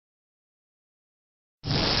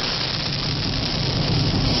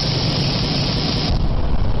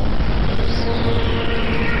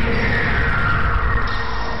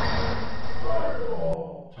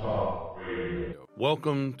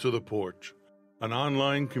Welcome to The Porch, an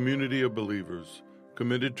online community of believers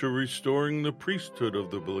committed to restoring the priesthood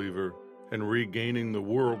of the believer and regaining the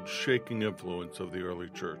world-shaking influence of the early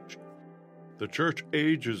church. The church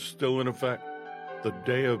age is still in effect. The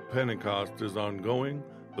day of Pentecost is ongoing.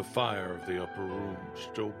 The fire of the upper room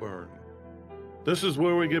still burns. This is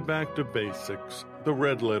where we get back to basics, the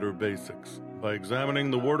red letter basics, by examining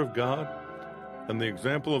the Word of God and the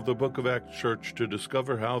example of the Book of Acts Church to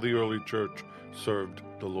discover how the early church served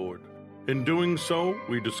the Lord. In doing so,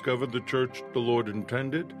 we discover the church the Lord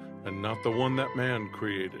intended and not the one that man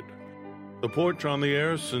created. The Porch on the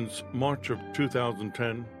air since March of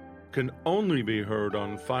 2010 can only be heard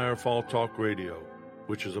on Firefall Talk Radio,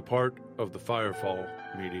 which is a part of the Firefall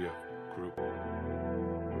Media Group.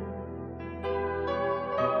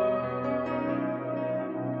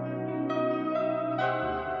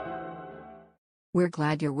 We're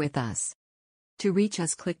glad you're with us. To reach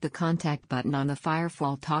us, click the contact button on the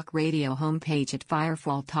Firefall Talk Radio homepage at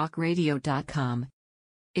firefalltalkradio.com.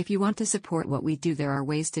 If you want to support what we do, there are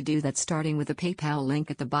ways to do that, starting with a PayPal link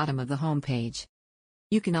at the bottom of the homepage.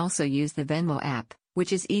 You can also use the Venmo app,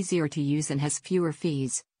 which is easier to use and has fewer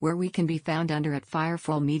fees, where we can be found under at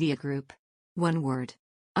Firefall Media Group. One word.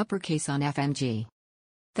 Uppercase on FMG.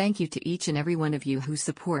 Thank you to each and every one of you who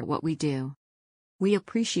support what we do. We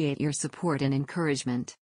appreciate your support and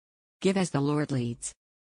encouragement. Give as the Lord leads.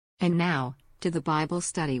 And now, to the Bible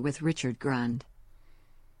study with Richard Grund.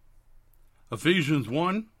 Ephesians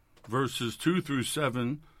 1, verses 2 through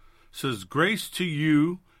 7 says, "Grace to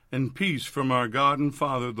you and peace from our God and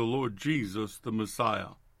Father, the Lord Jesus, the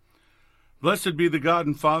Messiah. Blessed be the God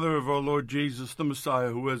and Father of our Lord Jesus, the Messiah,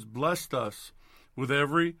 who has blessed us with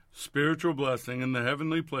every spiritual blessing in the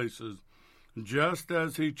heavenly places, just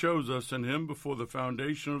as he chose us in him before the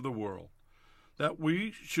foundation of the world, that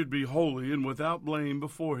we should be holy and without blame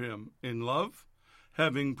before him in love,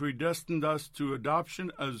 having predestined us to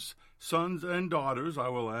adoption as sons and daughters, I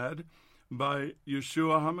will add, by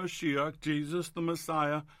Yeshua HaMashiach, Jesus the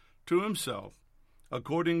Messiah, to himself,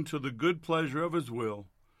 according to the good pleasure of his will,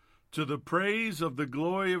 to the praise of the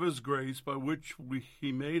glory of his grace, by which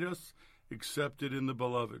he made us accepted in the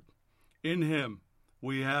Beloved. In him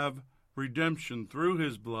we have redemption through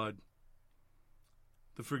his blood,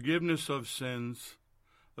 the forgiveness of sins,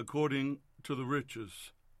 according to the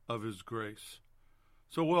riches of his grace."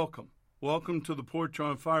 So welcome. Welcome to the Porch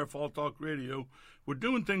on Firefall Talk Radio. We're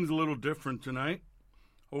doing things a little different tonight.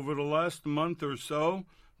 Over the last month or so,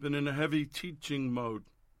 been in a heavy teaching mode.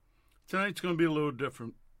 Tonight's going to be a little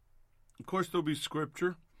different. Of course, there'll be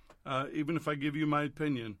scripture. Even if I give you my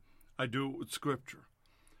opinion, I do it with scripture.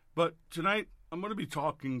 But tonight, I'm going to be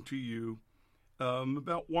talking to you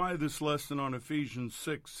about why this lesson on Ephesians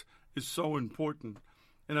 6 is so important.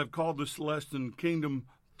 And I've called this lesson Kingdom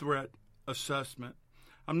Threat Assessment.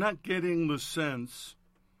 I'm not getting the sense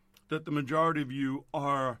that the majority of you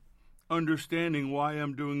are understanding why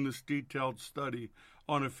I'm doing this detailed study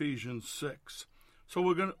on Ephesians 6. So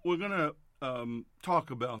we're gonna talk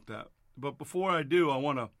about that. But before I do, I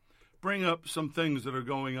want to bring up some things that are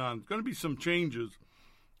going on. There's going to be some changes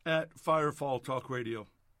at Firefall Talk Radio.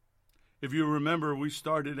 If you remember, we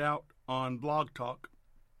started out on Blog Talk,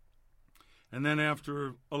 and then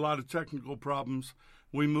after a lot of technical problems,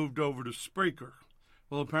 we moved over to Spreaker.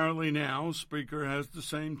 Well, apparently now Spreaker has the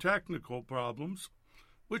same technical problems,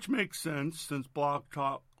 which makes sense since Blog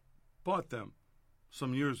Talk bought them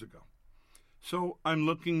some years ago. So I'm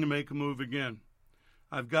looking to make a move again.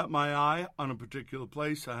 I've got my eye on a particular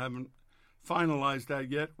place. I haven't finalized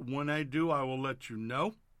that yet. When I do, I will let you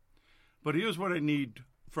know. But here's what I need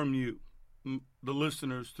from you, the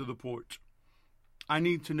listeners to the Porch. I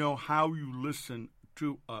need to know how you listen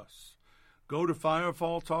to us. Go to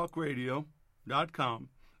firefalltalkradio.com,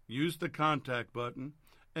 use the contact button,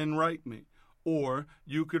 and write me. Or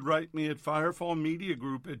you could write me at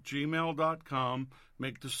firefallmediagroup@gmail.com,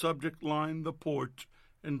 make the subject line The Porch,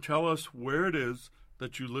 and tell us where it is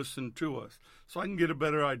that you listen to us, so I can get a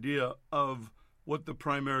better idea of what the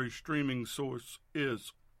primary streaming source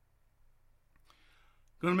is.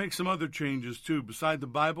 Going to make some other changes, too. Beside the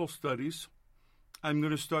Bible studies, I'm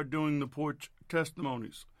going to start doing the Porch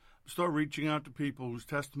testimonies. Start reaching out to people whose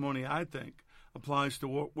testimony I think applies to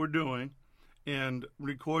what we're doing, and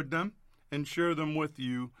record them and share them with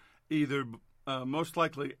you, either most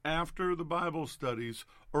likely after the Bible studies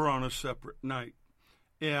or on a separate night.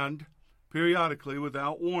 And periodically,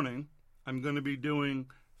 without warning, I'm going to be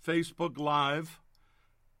doing Facebook Live,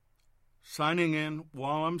 signing in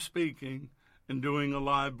while I'm speaking, and doing a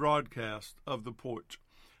live broadcast of the Porch.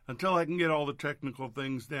 Until I can get all the technical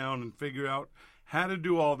things down and figure out how to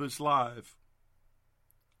do all this live,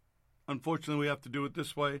 unfortunately, we have to do it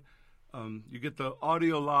this way. You get the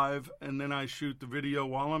audio live, and then I shoot the video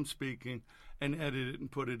while I'm speaking and edit it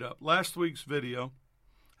and put it up. Last week's video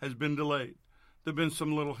has been delayed. There have been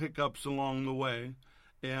some little hiccups along the way,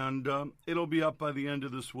 and it'll be up by the end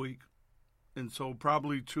of this week. And so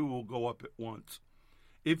probably 2 will go up at once.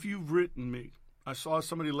 If you've written me, I saw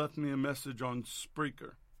somebody left me a message on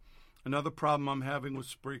Spreaker. Another problem I'm having with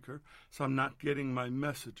Spreaker, so I'm not getting my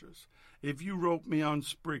messages. If you wrote me on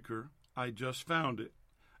Spreaker, I just found it,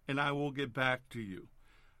 and I will get back to you.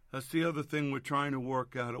 That's the other thing we're trying to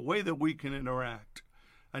work out, a way that we can interact.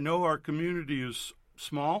 I know our community is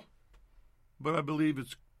small, but I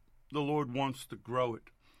believe the Lord wants to grow it.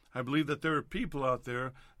 I believe that there are people out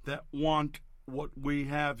there that want what we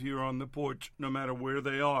have here on the porch, no matter where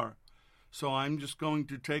they are. So I'm just going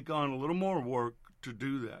to take on a little more work to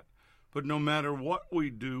do that. But no matter what we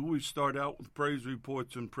do, we start out with praise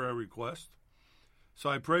reports and prayer requests. So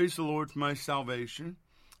I praise the Lord for my salvation.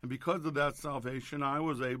 And because of that salvation, I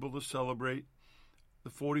was able to celebrate the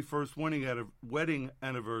 41st wedding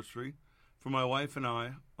anniversary for my wife and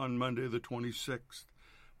I on Monday the 26th.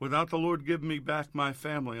 Without the Lord giving me back my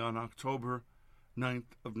family on October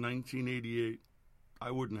 9th of 1988,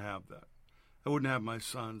 I wouldn't have that. I wouldn't have my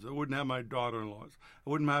sons. I wouldn't have my daughter-in-laws. I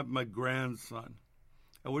wouldn't have my grandson.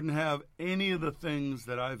 I wouldn't have any of the things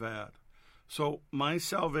that I've had. So my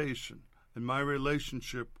salvation and my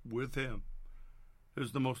relationship with Him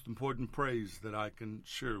is the most important praise that I can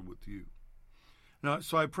share with you. Now,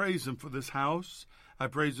 so I praise Him for this house. I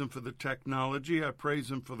praise Him for the technology. I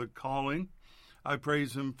praise Him for the calling. I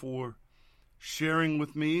praise Him for sharing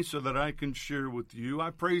with me so that I can share with you.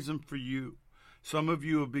 I praise Him for you. Some of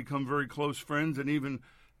you have become very close friends and even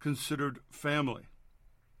considered family.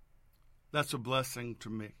 That's a blessing to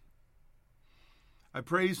me. I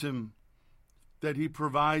praise Him that He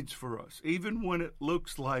provides for us. Even when it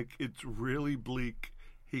looks like it's really bleak,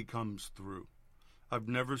 He comes through. I've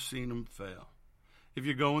never seen Him fail. If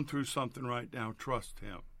you're going through something right now, trust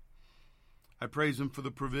Him. I praise Him for the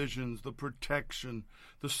provisions, the protection,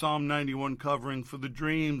 the Psalm 91 covering, for the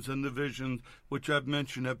dreams and the visions, which I've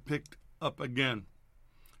mentioned have picked up again.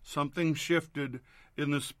 Something shifted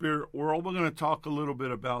in the spirit world. We're going to talk a little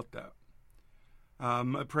bit about that.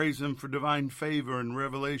 I praise Him for divine favor and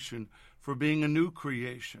revelation, for being a new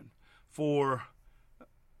creation, for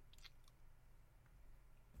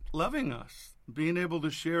loving us, being able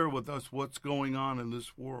to share with us what's going on in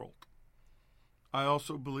this world. I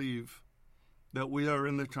also believe that we are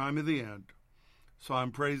in the time of the end, so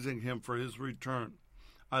I'm praising Him for His return.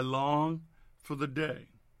 I long for the day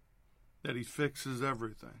that He fixes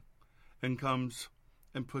everything and comes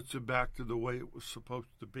and puts it back to the way it was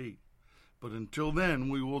supposed to be. But until then,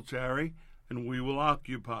 we will tarry and we will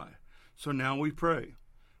occupy. So now we pray.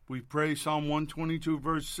 We pray Psalm 122,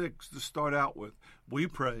 verse 6 to start out with. We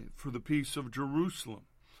pray for the peace of Jerusalem.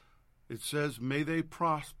 It says, may they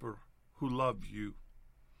prosper who love you.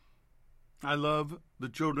 I love the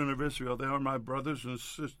children of Israel. They are my brothers and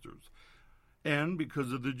sisters. And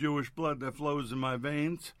because of the Jewish blood that flows in my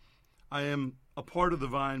veins, I am a part of the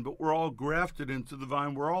vine, but we're all grafted into the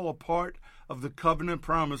vine. We're all a part of the covenant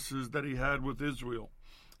promises that He had with Israel,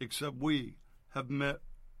 except we have met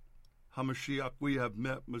HaMashiach. We have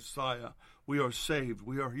met Messiah. We are saved.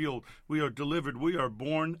 We are healed. We are delivered. We are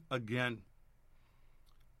born again.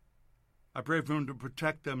 I pray for Him to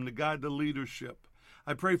protect them, to guide the leadership.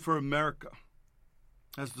 I pray for America.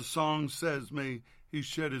 As the song says, may He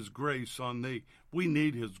shed His grace on thee. We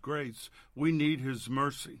need His grace. We need His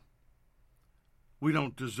mercy. We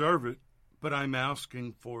don't deserve it, but I'm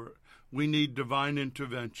asking for it. We need divine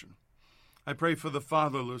intervention. I pray for the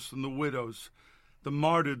fatherless and the widows, the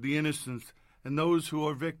martyred, the innocent, and those who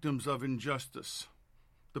are victims of injustice,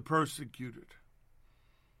 the persecuted.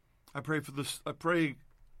 I pray for this. I pray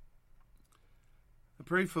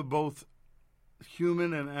for both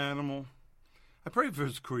human and animal. I pray for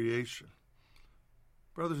His creation.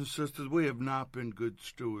 Brothers and sisters, we have not been good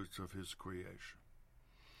stewards of His creation.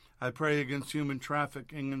 I pray against human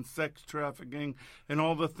trafficking and sex trafficking and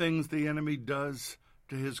all the things the enemy does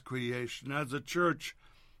to His creation. As a church,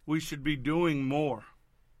 we should be doing more.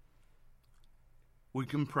 We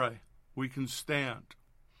can pray. We can stand.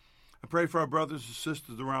 I pray for our brothers and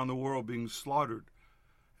sisters around the world being slaughtered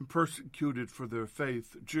and persecuted for their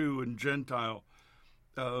faith, Jew and Gentile.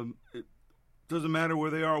 It doesn't matter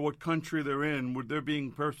where they are, what country they're in, where they're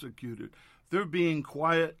being persecuted. They're being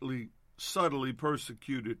quietly, subtly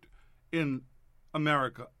persecuted in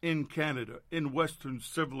America, in Canada, in Western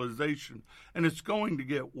civilization, and it's going to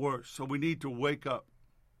get worse. So we need to wake up.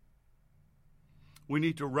 We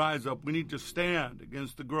need to rise up. We need to stand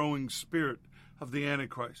against the growing spirit of the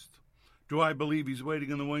Antichrist. Do I believe he's waiting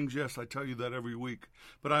in the wings? Yes, I tell you that every week.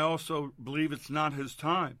 But I also believe it's not his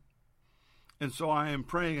time. And so I am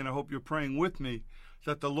praying, and I hope you're praying with me,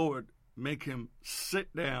 that the Lord make him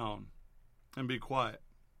sit down and be quiet.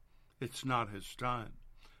 It's not his time.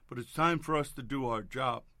 But it's time for us to do our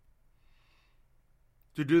job.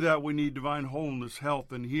 To do that, we need divine wholeness,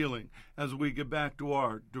 health, and healing as we get back to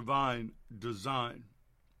our divine design.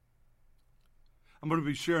 I'm going to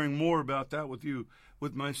be sharing more about that with you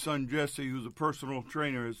with my son Jesse, who's a personal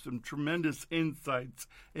trainer, has some tremendous insights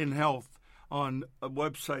in health on a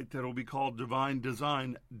website that will be called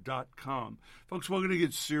divinedesign.com. Folks, we're going to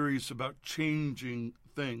get serious about changing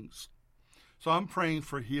things. So I'm praying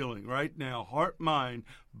for healing right now, heart, mind,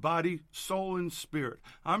 body, soul, and spirit.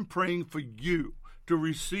 I'm praying for you to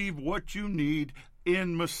receive what you need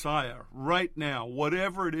in Messiah right now,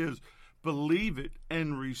 whatever it is. Believe it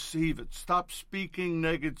and receive it. Stop speaking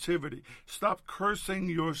negativity. Stop cursing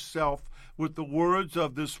yourself with the words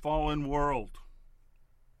of this fallen world.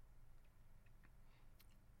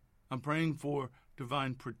 I'm praying for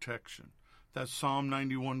divine protection. That's Psalm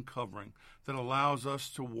 91 covering that allows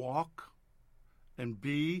us to walk and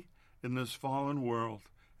be in this fallen world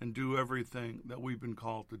and do everything that we've been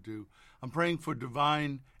called to do. I'm praying for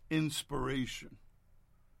divine inspiration.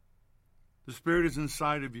 The Spirit is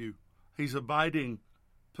inside of you. He's abiding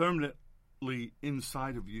permanently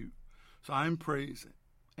inside of you. So I'm praising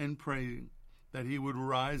and praying that he would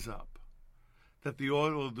rise up, that the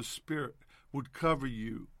oil of the Spirit would cover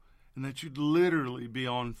you, and that you'd literally be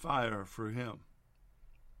on fire for him.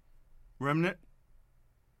 Remnant,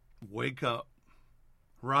 wake up,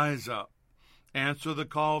 rise up, answer the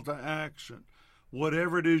call to action.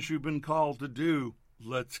 Whatever it is you've been called to do,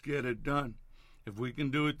 let's get it done. If we can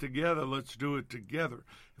do it together, let's do it together.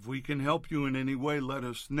 If we can help you in any way, let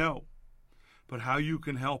us know. But how you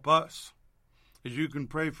can help us is you can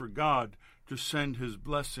pray for God to send his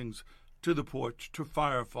blessings to the Porch, to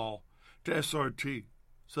Firefall, to SRT,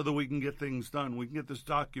 so that we can get things done. We can get this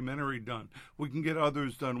documentary done. We can get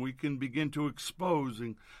others done. We can begin to expose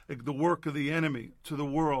the work of the enemy to the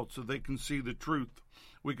world so they can see the truth.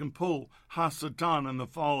 We can pull Hasatan and the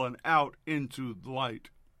fallen out into the light.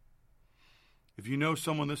 If you know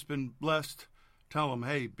someone that's been blessed, tell them,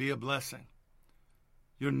 hey, be a blessing.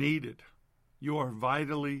 You're needed. You are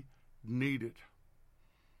vitally needed.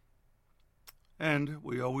 And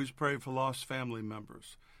we always pray for lost family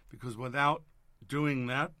members, because without doing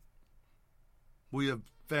that, we have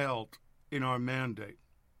failed in our mandate.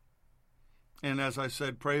 And as I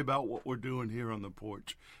said, pray about what we're doing here on the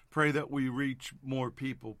porch. Pray that we reach more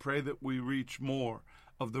people. Pray that we reach more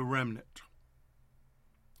of the remnant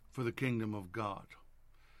for the kingdom of God.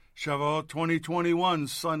 Shavuot 2021,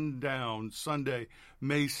 sundown, Sunday,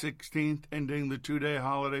 May 16th, ending the two-day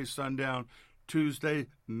holiday sundown. Tuesday,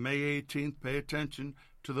 May 18th. Pay attention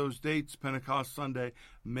to those dates. Pentecost Sunday,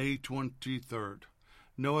 May 23rd.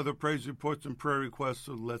 No other praise reports and prayer requests,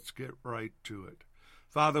 so let's get right to it.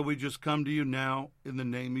 Father, we just come to you now in the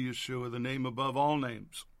name of Yeshua, the name above all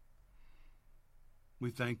names.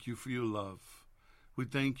 We thank you for your love. We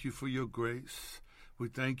thank you for your grace. We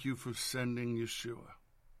thank you for sending Yeshua.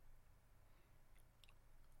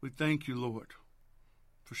 We thank you, Lord,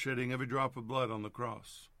 for shedding every drop of blood on the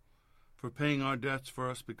cross, for paying our debts for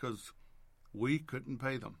us because we couldn't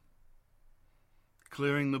pay them,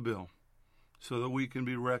 clearing the bill so that we can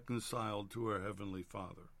be reconciled to our Heavenly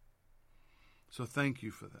Father. So thank you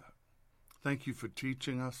for that. Thank you for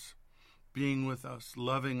teaching us, being with us,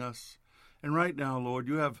 loving us. And right now, Lord,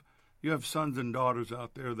 you have sons and daughters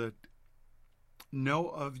out there that know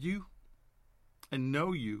of you and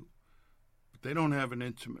know you, but they don't have an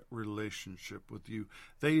intimate relationship with you.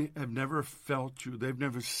 They have never felt you. They've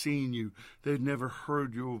never seen you. They've never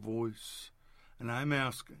heard your voice. And I'm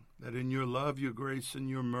asking that in your love, your grace, and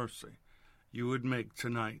your mercy, you would make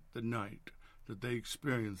tonight the night that they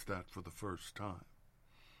experience that for the first time.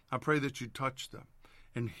 I pray that you touch them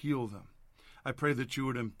and heal them. I pray that you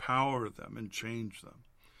would empower them and change them.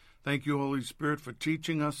 Thank you, Holy Spirit, for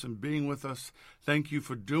teaching us and being with us. Thank you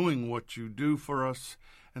for doing what you do for us.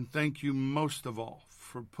 And thank you most of all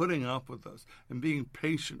for putting up with us and being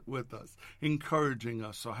patient with us, encouraging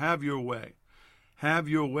us. So have your way. Have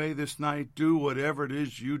your way this night. Do whatever it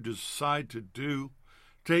is you decide to do.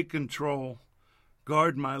 Take control.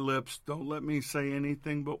 Guard my lips. Don't let me say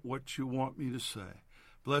anything but what you want me to say.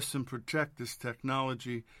 Bless and protect this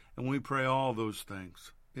technology. And we pray all those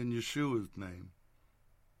things in Yeshua's name.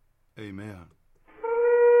 Amen.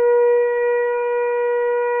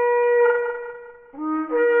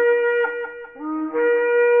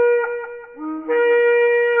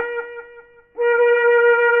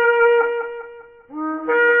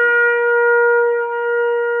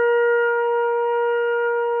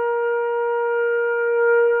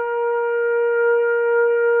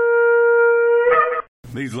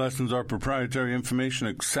 These lessons are proprietary information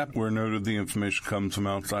except where noted the information comes from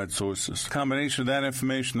outside sources. Combination of that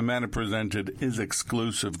information, the matter presented is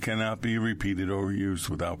exclusive, cannot be repeated or used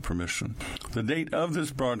without permission. The date of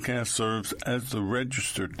this broadcast serves as the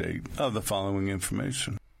registered date of the following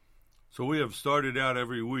information. So we have started out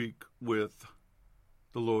every week with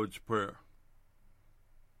the Lord's Prayer.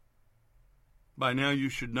 By now you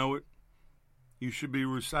should know it. You should be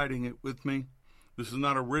reciting it with me. This is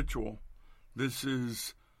not a ritual. This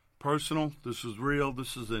is personal. This is real.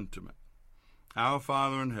 This is intimate. Our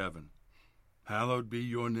Father in heaven, hallowed be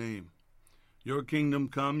your name. Your kingdom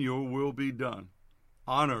come, your will be done,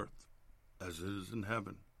 on earth as it is in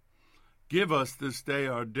heaven. Give us this day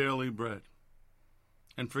our daily bread,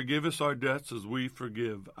 and forgive us our debts as we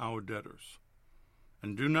forgive our debtors.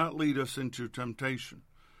 And do not lead us into temptation,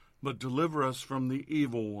 but deliver us from the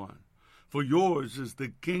evil one. For yours is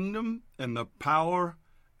the kingdom and the power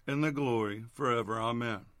and the glory forever.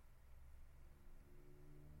 Amen.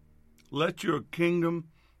 Let your kingdom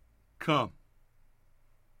come.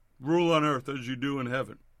 Rule on earth as you do in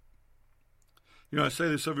heaven. You know, I say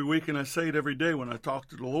this every week and I say it every day when I talk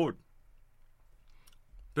to the Lord.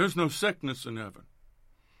 There's no sickness in heaven.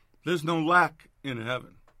 There's no lack in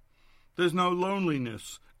heaven. There's no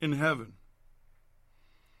loneliness in heaven.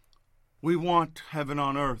 We want heaven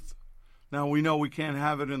on earth. Now, we know we can't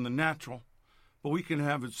have it in the natural, but we can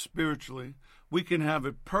have it spiritually. We can have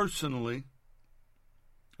it personally,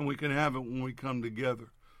 and we can have it when we come together,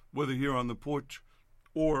 whether here on the porch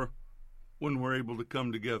or when we're able to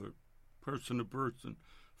come together, person to person,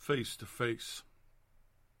 face to face.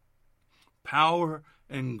 Power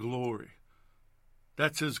and glory.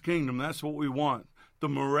 That's his kingdom. That's what we want. The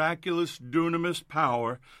miraculous, dunamis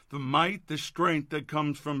power, the might, the strength that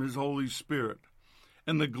comes from his Holy Spirit,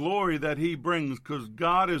 and the glory that he brings, because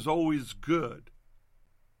God is always good.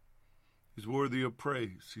 He's worthy of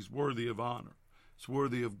praise. He's worthy of honor. He's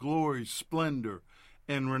worthy of glory, splendor,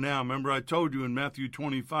 and renown. Remember, I told you in Matthew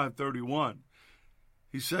 25:31,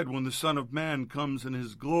 he said, when the Son of Man comes in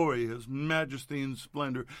his glory, his majesty and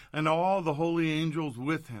splendor, and all the holy angels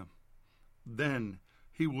with him, then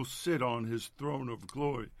he will sit on his throne of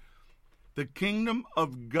glory. The kingdom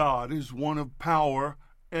of God is one of power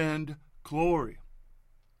and glory.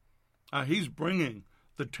 He's bringing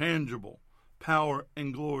the tangible power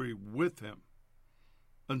and glory with him.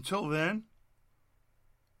 Until then,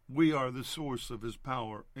 we are the source of his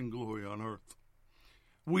power and glory on earth.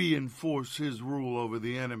 We enforce his rule over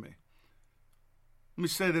the enemy. Let me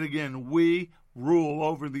say that again. We rule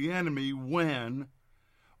over the enemy when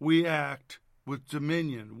we act with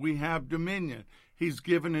dominion. We have dominion. He's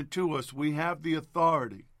given it to us. We have the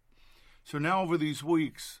authority. So now over these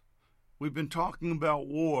weeks, we've been talking about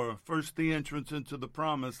war. First, the entrance into the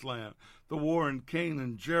promised land, the war in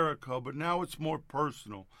Canaan, Jericho, but now it's more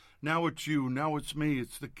personal. Now it's you. Now it's me.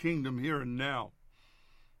 It's the kingdom here and now.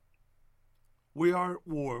 We are at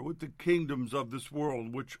war with the kingdoms of this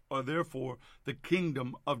world, which are therefore the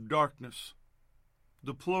kingdom of darkness.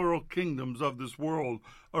 The plural kingdoms of this world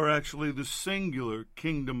are actually the singular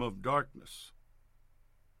kingdom of darkness.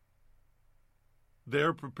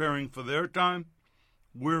 They're preparing for their time.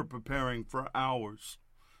 We're preparing for ours.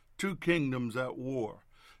 Two kingdoms at war.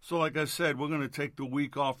 So like I said, we're going to take the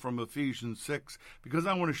week off from Ephesians 6 because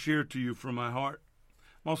I want to share to you from my heart.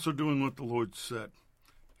 I'm also doing what the Lord said.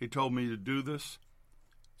 He told me to do this,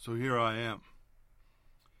 so here I am.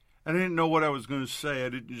 I didn't know what I was going to say. I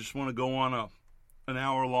didn't just want to go on an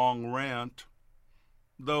hour-long rant,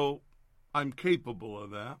 though I'm capable of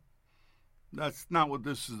that. That's not what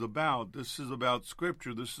this is about. This is about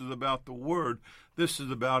Scripture. This is about the Word. This is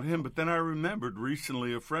about Him. But then I remembered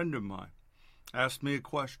recently a friend of mine asked me a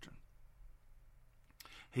question.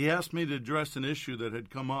 He asked me to address an issue that had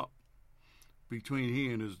come up between he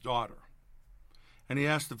and his daughter. And he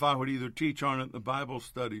asked if I would either teach on it in the Bible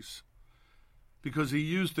studies, because he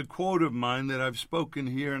used a quote of mine that I've spoken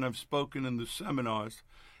here and I've spoken in the seminars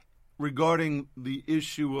regarding the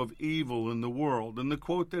issue of evil in the world. And the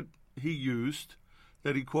quote that he used,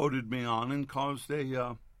 that he quoted me on and caused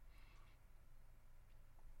a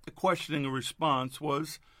questioning response,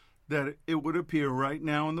 was that it would appear right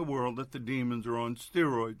now in the world that the demons are on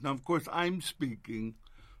steroids. Now, of course, I'm speaking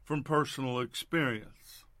from personal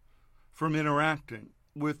experience, from interacting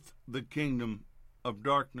with the kingdom of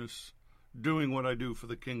darkness, doing what I do for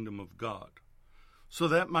the kingdom of God. So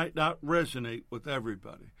that might not resonate with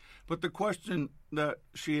everybody. But the question that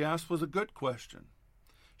she asked was a good question.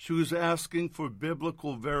 She was asking for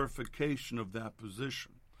biblical verification of that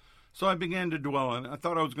position. So I began to dwell on it. I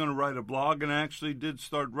thought I was going to write a blog, and I actually did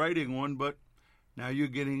start writing one, but now you're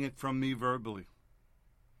getting it from me verbally.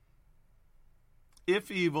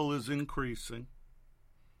 If evil is increasing,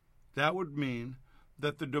 that would mean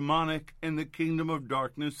that the demonic and the kingdom of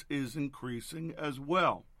darkness is increasing as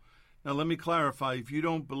well. Now, let me clarify. If you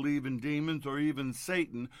don't believe in demons or even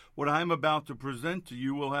Satan, what I'm about to present to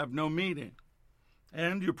you will have no meaning.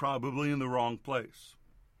 And you're probably in the wrong place.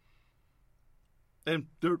 And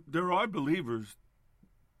there are believers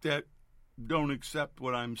that don't accept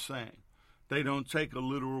what I'm saying. They don't take a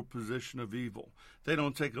literal position of evil. They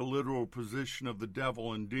don't take a literal position of the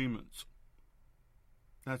devil and demons.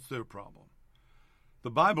 That's their problem. The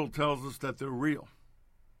Bible tells us that they're real.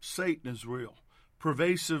 Satan is real.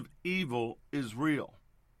 Pervasive evil is real.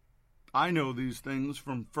 I know these things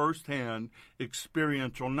from firsthand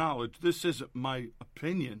experiential knowledge. This isn't my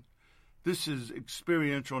opinion. This is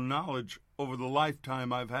experiential knowledge over the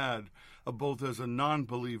lifetime I've had of both as a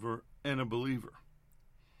non-believer and a believer.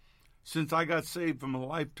 Since I got saved from a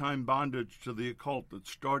lifetime bondage to the occult that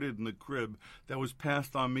started in the crib, that was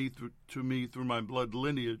passed on to me through my blood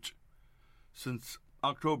lineage, since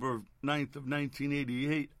October 9th of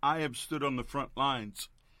 1988, I have stood on the front lines,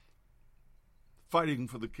 fighting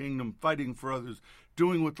for the kingdom, fighting for others,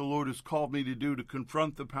 doing what the Lord has called me to do to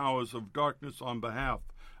confront the powers of darkness on behalf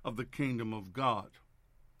of the kingdom of God.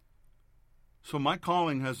 So my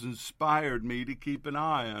calling has inspired me to keep an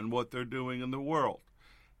eye on what they're doing in the world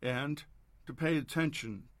and to pay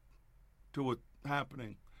attention to what's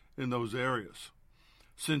happening in those areas.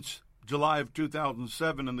 Since July of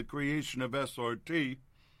 2007 and the creation of SRT,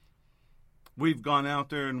 we've gone out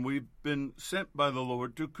there and we've been sent by the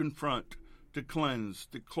Lord to confront, to cleanse,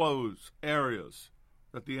 to close areas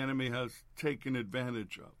that the enemy has taken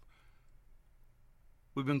advantage of.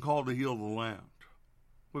 We've been called to heal the land.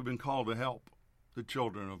 We've been called to help the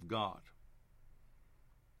children of God.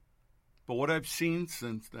 But what I've seen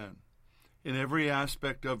since then, in every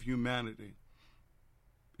aspect of humanity,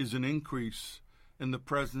 is an increase in the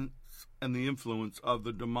presence and the influence of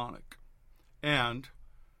the demonic. And,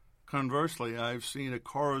 conversely, I've seen a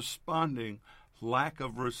corresponding lack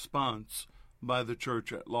of response by the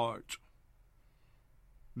church at large.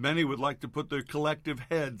 Many would like to put their collective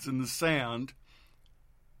heads in the sand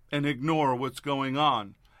and ignore what's going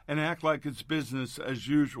on and act like it's business as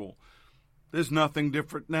usual. There's nothing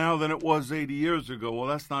different now than it was 80 years ago. Well,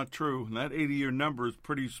 that's not true. And that 80-year number is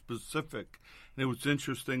pretty specific. And it was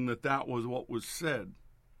interesting that that was what was said.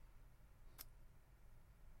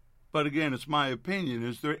 But again, it's my opinion.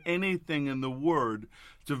 Is there anything in the Word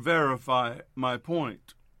to verify my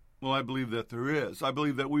point? Well, I believe that there is. I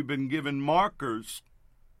believe that we've been given markers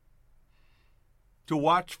to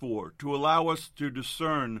watch for, to allow us to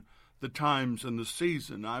discern the times and the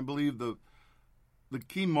season. I believe the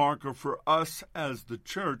key marker for us as the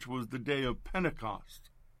church was the day of Pentecost.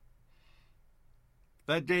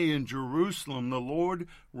 That day in Jerusalem, the Lord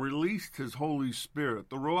released His Holy Spirit,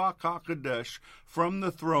 the Ruach HaKodesh, from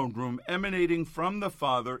the throne room, emanating from the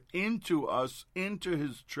Father into us, into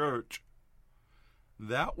His church.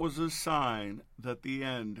 That was a sign that the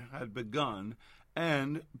end had begun,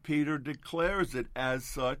 and Peter declares it as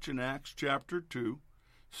such in Acts chapter 2,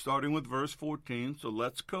 starting with verse 14, so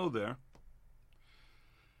let's go there.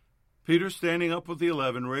 Peter, standing up with the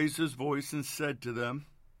 11, raised his voice and said to them,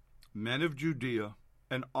 Men of Judea,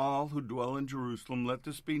 and all who dwell in Jerusalem, let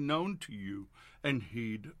this be known to you, and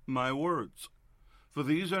heed my words. For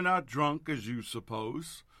these are not drunk, as you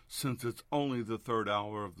suppose, since it's only the third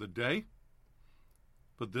hour of the day.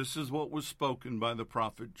 But this is what was spoken by the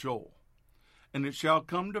prophet Joel. And it shall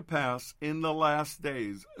come to pass in the last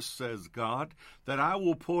days, says God, that I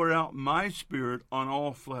will pour out my Spirit on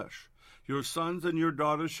all flesh. Your sons and your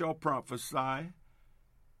daughters shall prophesy.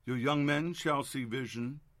 Your young men shall see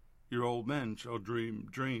vision. Your old men shall dream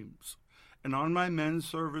dreams. And on my men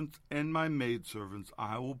servants and my maidservants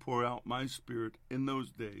I will pour out my Spirit in those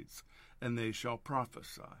days, and they shall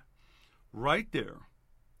prophesy. Right there,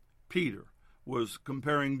 Peter was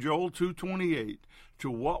comparing Joel 2:28 to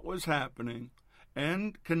what was happening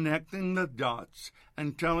and connecting the dots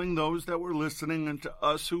and telling those that were listening and to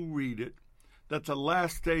us who read it that the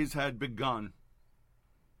last days had begun.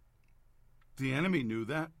 The enemy knew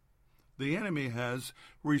that. The enemy has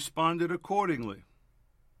responded accordingly.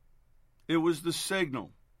 It was the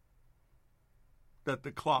signal that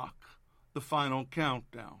the clock, the final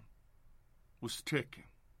countdown, was ticking.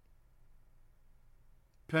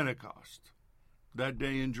 Pentecost, that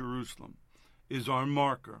day in Jerusalem, is our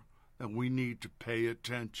marker that we need to pay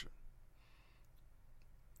attention.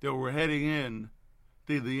 That we're heading in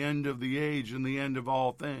to the end of the age and the end of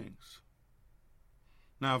all things.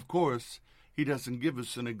 Now, of course, he doesn't give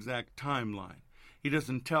us an exact timeline. He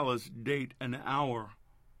doesn't tell us date and hour.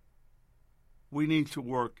 We need to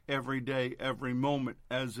work every day, every moment,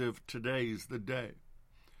 as if today's the day.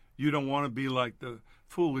 You don't want to be like the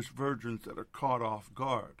foolish virgins that are caught off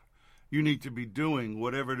guard. You need to be doing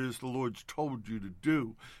whatever it is the Lord's told you to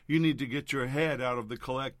do. You need to get your head out of the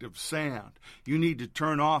collective sand. You need to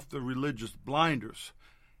turn off the religious blinders.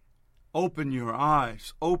 Open your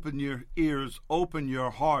eyes, open your ears, open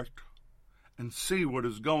your heart, and see what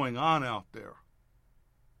is going on out there.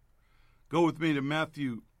 Go with me to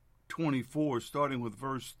Matthew 24, starting with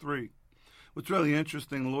verse 3. What's really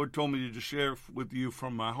interesting, the Lord told me to just share with you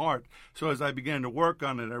from my heart. So as I began to work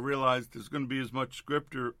on it, I realized there's going to be as much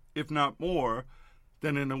scripture, if not more,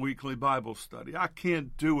 than in a weekly Bible study. I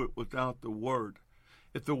can't do it without the Word.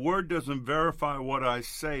 If the Word doesn't verify what I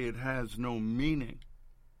say, it has no meaning.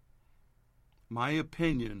 My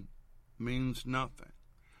opinion means nothing.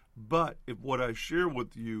 But if what I share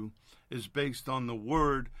with you is based on the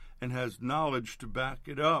Word and has knowledge to back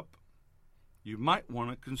it up, you might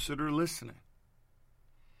want to consider listening.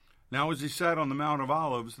 Now, as he sat on the Mount of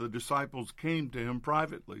Olives, the disciples came to him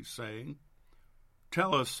privately, saying,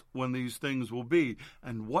 "Tell us when these things will be,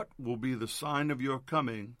 and what will be the sign of your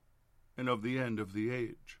coming and of the end of the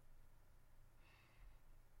age?"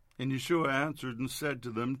 And Yeshua answered and said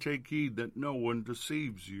to them, "Take heed that no one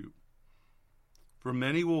deceives you. For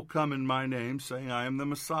many will come in my name, saying, 'I am the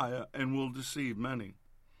Messiah,' and will deceive many.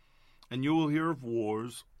 And you will hear of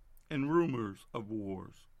wars and rumors of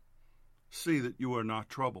wars. See that you are not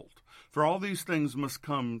troubled, for all these things must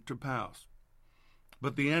come to pass.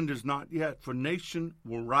 But the end is not yet, for nation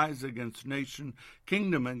will rise against nation,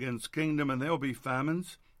 kingdom against kingdom, and there will be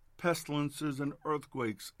famines, pestilences, and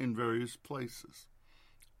earthquakes in various places.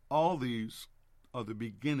 All these are the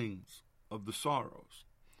beginnings of the sorrows.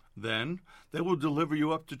 Then they will deliver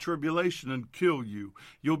you up to tribulation and kill you.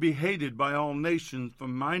 You'll be hated by all nations for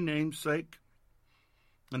my name's sake.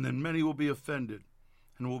 And then many will be offended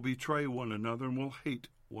and will betray one another and will hate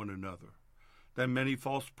one another. Then many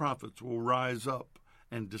false prophets will rise up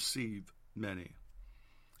and deceive many.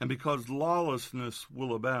 And because lawlessness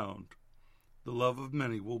will abound, the love of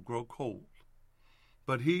many will grow cold.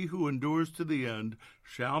 But he who endures to the end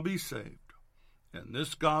shall be saved. And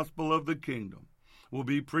this gospel of the kingdom will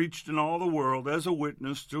be preached in all the world as a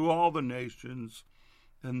witness to all the nations,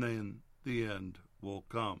 and then the end will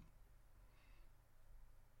come."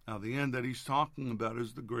 Now, the end that he's talking about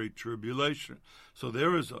is the Great Tribulation. So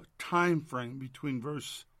there is a time frame between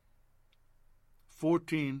verse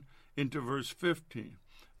 14 into verse 15.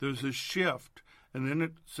 There's a shift, and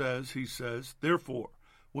then he says, "Therefore,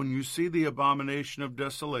 when you see the abomination of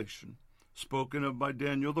desolation, spoken of by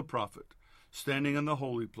Daniel the prophet, standing in the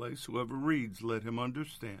holy place, whoever reads, let him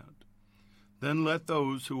understand. Then let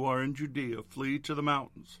those who are in Judea flee to the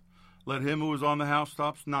mountains. Let him who is on the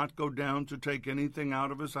housetops not go down to take anything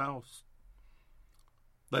out of his house.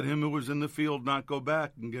 Let him who is in the field not go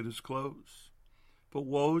back and get his clothes. But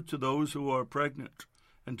woe to those who are pregnant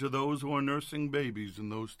and to those who are nursing babies in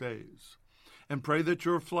those days. And pray that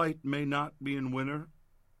your flight may not be in winter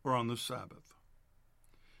or on the Sabbath.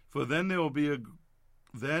 For then there will be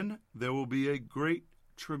a great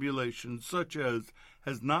tribulation, such as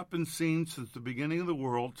has not been seen since the beginning of the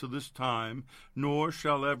world to this time, nor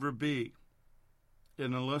shall ever be.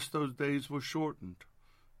 And unless those days were shortened,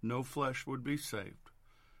 no flesh would be saved.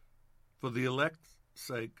 For the elect's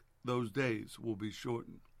sake, those days will be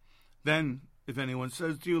shortened. Then, if anyone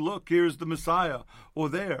says to you, 'Look, here's the Messiah,' or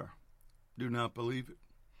 'there,' do not believe it.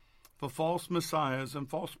 For false messiahs and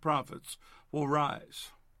false prophets will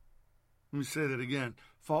rise." Let me say that again.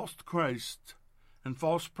 False Christ and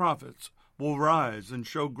false prophets will rise and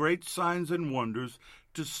show great signs and wonders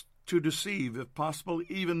to deceive, if possible,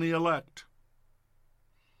 even the elect.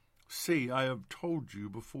 See, I have told you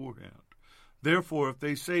beforehand. Therefore, if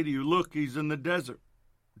they say to you, 'Look, he's in the desert,'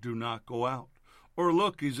 do not go out. Or,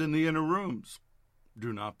 'Look, he's in the inner rooms,'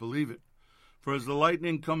 do not believe it. For as the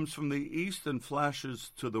lightning comes from the east and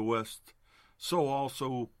flashes to the west, so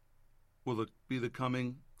also will the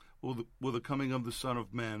coming of the Son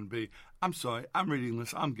of Man be." I'm sorry, I'm reading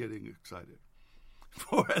this. I'm getting excited.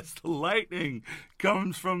 "For as the lightning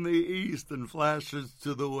comes from the east and flashes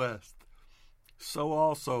to the west, so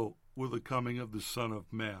also will the coming of the Son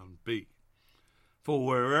of Man be. For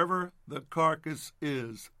wherever the carcass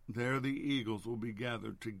is, there the eagles will be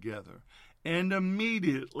gathered together. And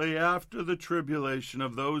immediately after the tribulation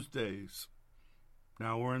of those days,"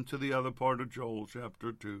 now we're into the other part of Joel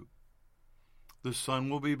chapter 2, the sun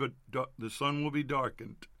will be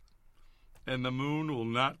darkened, and the moon will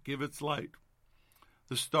not give its light.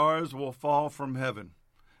 The stars will fall from heaven,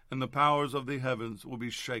 and the powers of the heavens will be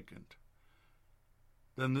shaken.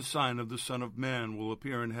 Then the sign of the Son of Man will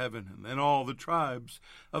appear in heaven, and then all the tribes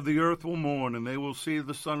of the earth will mourn, and they will see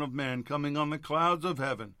the Son of Man coming on the clouds of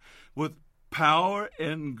heaven with power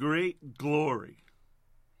and great glory.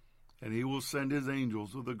 And he will send his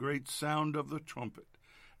angels with a great sound of the trumpet,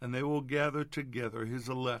 and they will gather together his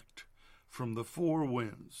elect from the four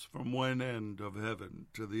winds, from one end of heaven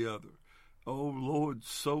to the other. O Lord,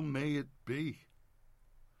 so may it be.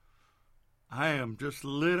 I am just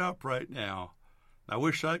lit up right now. I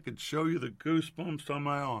wish I could show you the goosebumps on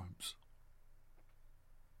my arms.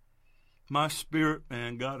 My spirit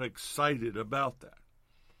man got excited about that.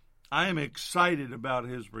 I am excited about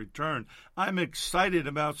his return. I'm excited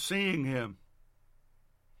about seeing him.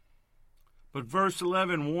 But verse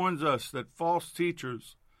 11 warns us that false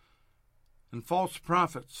teachers and false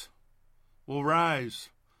prophets will rise.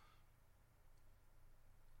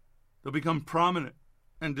 They'll become prominent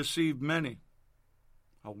and deceive many.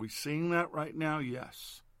 Are we seeing that right now?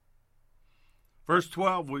 Yes. Verse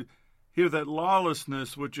 12, we hear that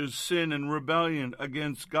lawlessness, which is sin and rebellion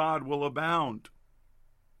against God, will abound.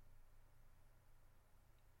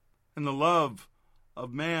 And the love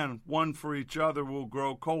of man, one for each other, will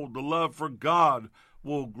grow cold. The love for God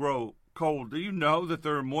will grow cold. Do you know that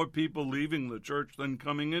there are more people leaving the church than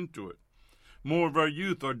coming into it? More of our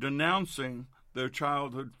youth are denouncing their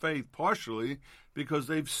childhood faith, partially because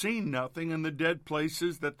they've seen nothing in the dead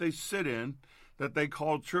places that they sit in, that they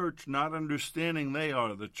call church, not understanding they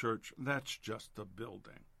are the church. That's just a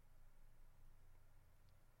building.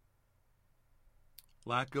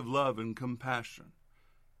 Lack of love and compassion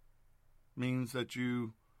means that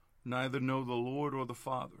you neither know the Lord or the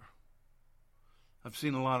Father. I've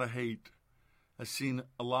seen a lot of hate. I've seen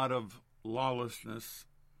a lot of lawlessness,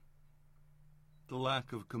 the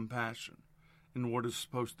lack of compassion in what is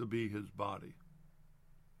supposed to be his body.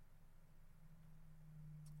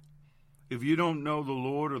 If you don't know the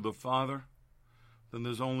Lord or the Father, then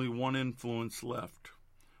there's only one influence left.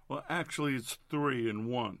 Well, actually, it's three in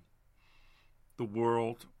one: the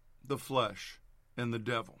world, the flesh, and the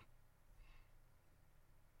devil.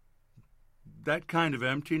 That kind of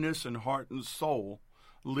emptiness in heart and soul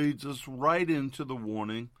leads us right into the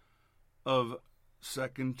warning of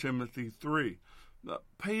 2 Timothy 3. Now,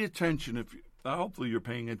 pay attention. Hopefully you're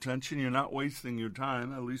paying attention. You're not wasting your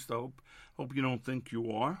time. At least I hope you don't think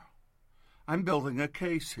you are. I'm building a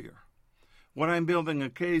case here. What I'm building a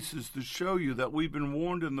case is to show you that we've been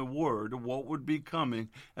warned in the Word of what would be coming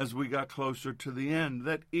as we got closer to the end,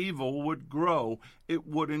 that evil would grow, it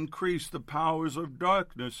would increase, the powers of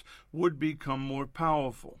darkness would become more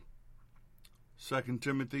powerful. 2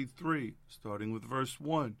 Timothy 3, starting with verse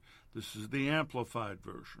 1. This is the Amplified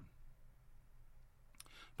Version.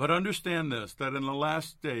 But understand this, that in the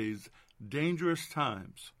last days, dangerous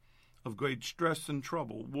times of great stress and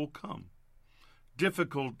trouble will come.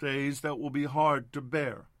 Difficult days that will be hard to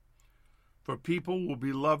bear. For people will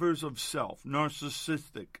be lovers of self,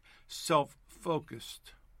 narcissistic,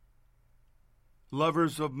 self-focused,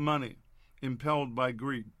 lovers of money, impelled by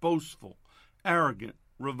greed, boastful, arrogant,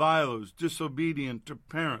 revilers, disobedient to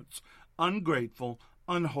parents, ungrateful,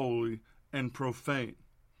 unholy, and profane.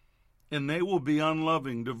 And they will be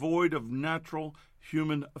unloving, devoid of natural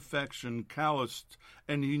human affection, calloused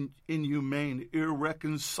and inhumane,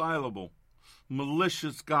 irreconcilable,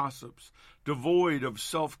 malicious gossips, devoid of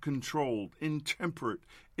self-control, intemperate,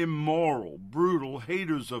 immoral, brutal,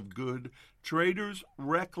 haters of good, traitors,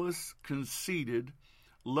 reckless, conceited,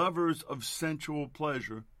 lovers of sensual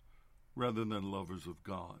pleasure rather than lovers of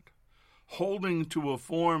God, holding to a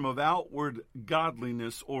form of outward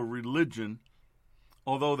godliness or religion,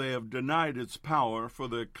 although they have denied its power, for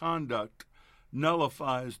their conduct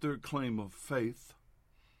nullifies their claim of faith.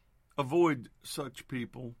 Avoid such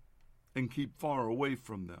people and keep far away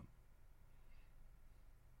from them.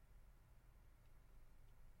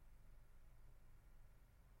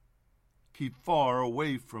 Keep far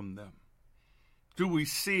away from them. Do we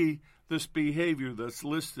see this behavior that's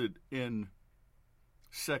listed in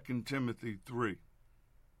 2 Timothy 3?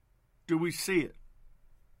 Do we see it?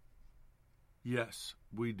 Yes,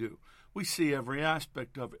 we do. We see every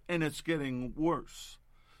aspect of it, and it's getting worse.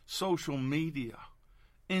 Social media,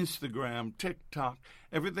 Instagram, TikTok,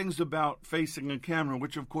 everything's about facing a camera,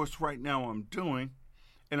 which of course right now I'm doing,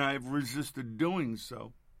 and I've resisted doing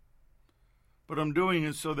so. But I'm doing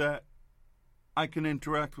it so that I can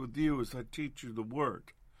interact with you as I teach you the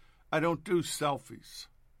Word. I don't do selfies.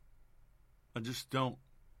 I just don't.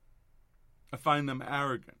 I find them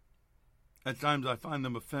arrogant. At times I find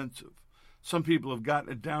them offensive. Some people have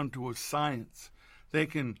gotten it down to a science. They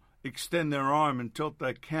can extend their arm and tilt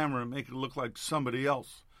that camera and make it look like somebody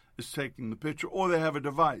else is taking the picture, or they have a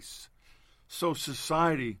device. So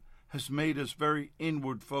society has made us very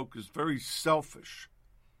inward focused, very selfish,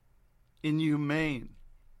 inhumane,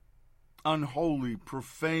 unholy,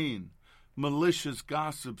 profane, malicious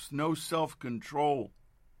gossips, no self-control.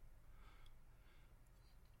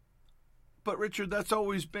 But Richard, that's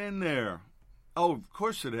always been there. Oh, of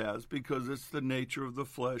course it has, because it's the nature of the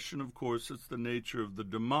flesh, and of course it's the nature of the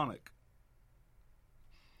demonic.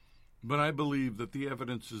 But I believe that the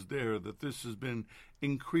evidence is there that this has been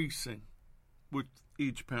increasing with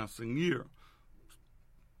each passing year.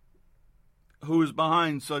 Who is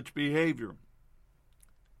behind such behavior?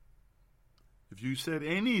 If you said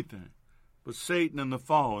anything but Satan and the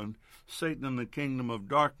fallen, Satan and the kingdom of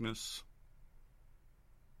darkness,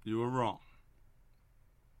 you were wrong.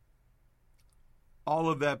 All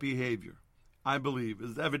of that behavior, I believe,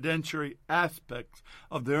 is evidentiary aspects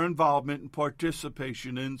of their involvement and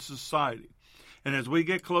participation in society. And as we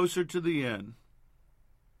get closer to the end,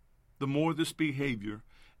 the more this behavior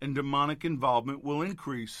and demonic involvement will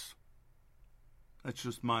increase. That's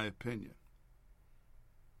just my opinion.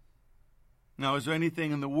 Now, is there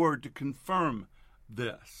anything in the Word to confirm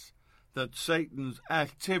this, that Satan's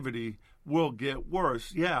activity will get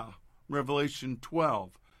worse? Yeah, Revelation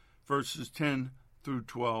 12, verses 10 through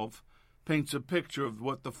 12, paints a picture of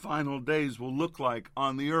what the final days will look like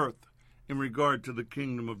on the earth in regard to the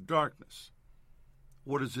kingdom of darkness.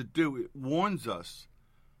 What does it do? It warns us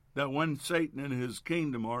that when Satan and his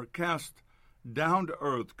kingdom are cast down to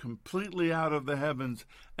earth, completely out of the heavens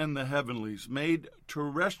and the heavenlies, made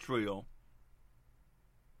terrestrial,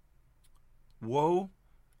 woe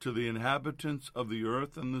to the inhabitants of the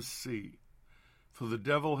earth and the sea, for the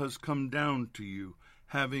devil has come down to you,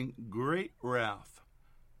 having great wrath.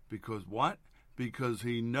 Because what? Because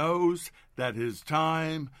he knows that his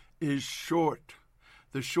time is short.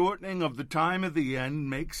 The shortening of the time of the end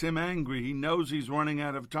makes him angry. He knows he's running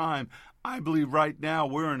out of time. I believe right now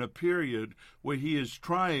we're in a period where he is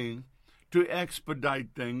trying to expedite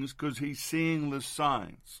things because he's seeing the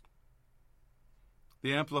signs.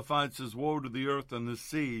 The Amplified says, woe to the earth and the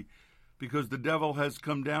sea, because the devil has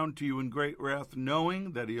come down to you in great wrath,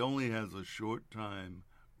 knowing that he only has a short time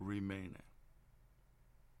remaining.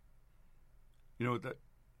 You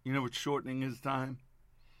know what's shortening his time?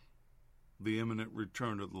 The imminent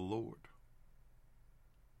return of the Lord.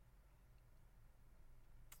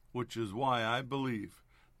 Which is why I believe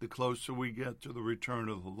the closer we get to the return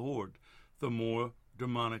of the Lord, the more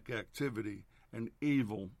demonic activity and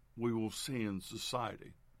evil we will see in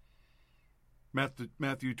society.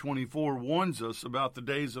 Matthew 24 warns us about the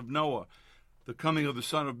days of Noah. The coming of the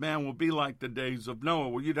Son of Man will be like the days of Noah.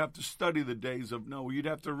 Well, you'd have to study the days of Noah. You'd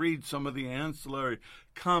have to read some of the ancillary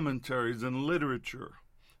commentaries and literature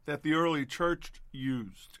that the early church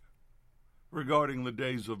used regarding the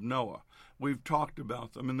days of Noah. We've talked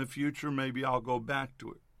about them. In the future, maybe I'll go back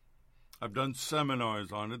to it. I've done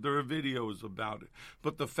seminars on it. There are videos about it.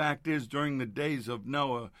 But the fact is, during the days of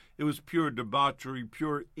Noah, it was pure debauchery,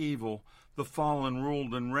 pure evil. The fallen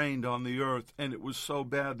ruled and reigned on the earth, and it was so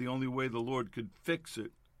bad the only way the Lord could fix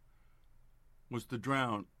it was to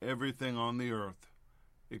drown everything on the earth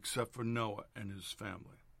except for Noah and his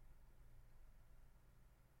family.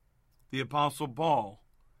 The Apostle Paul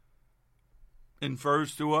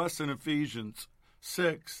infers to us in Ephesians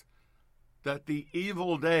 6 that the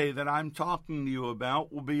evil day that I'm talking to you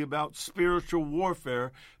about will be about spiritual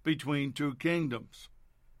warfare between two kingdoms.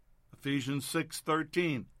 Ephesians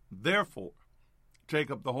 6:13. Therefore,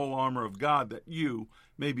 take up the whole armor of God, that you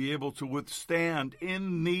may be able to withstand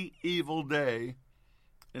in the evil day,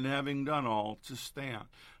 and having done all, to stand.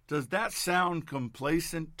 Does that sound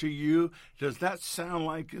complacent to you? Does that sound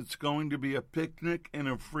like it's going to be a picnic and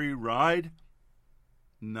a free ride?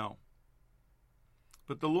 No.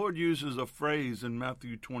 But the Lord uses a phrase in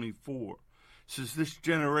Matthew 24. It says, this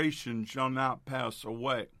generation shall not pass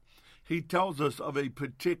away. He tells us of a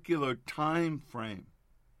particular time frame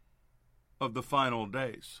of the final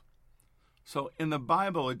days. So in the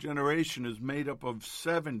Bible, a generation is made up of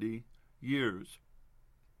 70 years,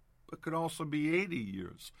 but could also be 80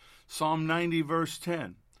 years. Psalm 90, verse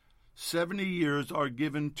 10, 70 years are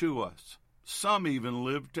given to us. Some even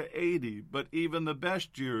live to 80, but even the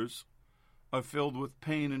best years are filled with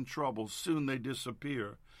pain and trouble. Soon they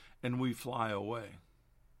disappear, and we fly away.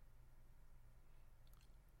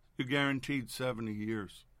 You're guaranteed 70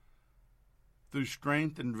 years. Through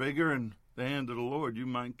strength and vigor and the hand of the Lord, you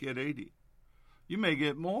might get 80. You may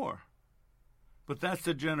get more. But that's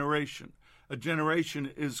a generation. A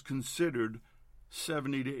generation is considered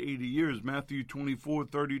 70 to 80 years. Matthew 24,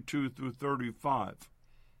 32 through 35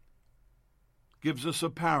 gives us a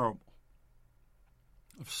parable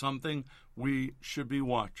of something we should be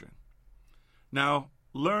watching. Now,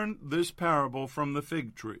 learn this parable from the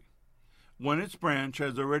fig tree. When its branch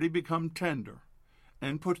has already become tender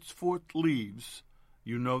and puts forth leaves,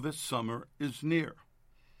 you know that summer is near.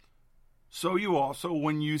 So you also,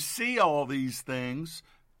 when you see all these things,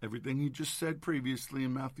 everything he just said previously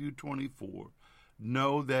in Matthew 24,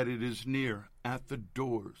 know that it is near at the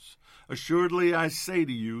doors. Assuredly I say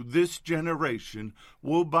to you, this generation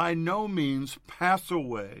will by no means pass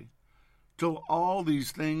away till all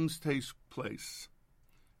these things take place.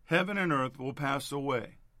 Heaven and earth will pass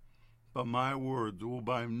away, but my words will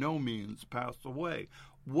by no means pass away.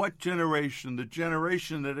 What generation? The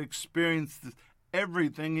generation that experienced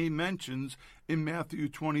everything he mentions in Matthew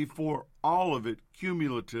 24, all of it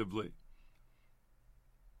cumulatively.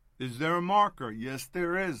 Is there a marker? Yes,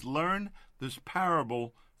 there is. Learn this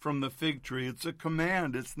parable from the fig tree. It's a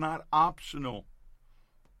command. It's not optional.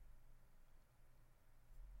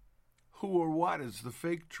 Who or what is the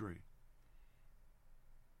fig tree?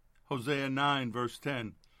 Hosea 9, verse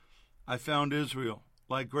 10. I found Israel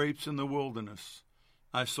like grapes in the wilderness.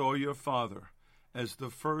 I saw your father as the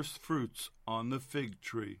first fruits on the fig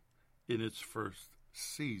tree in its first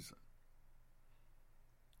season.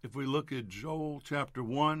 If we look at Joel chapter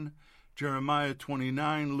 1, Jeremiah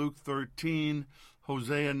 29, Luke 13,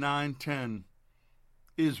 Hosea 9:10,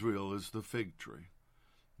 Israel is the fig tree.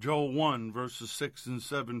 Joel 1, verses 6 and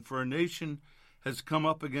 7, for a nation has come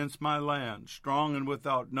up against my land, strong and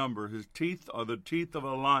without number. His teeth are the teeth of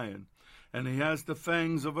a lion, and he has the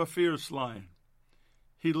fangs of a fierce lion.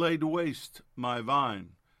 He laid waste my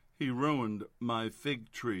vine. He ruined my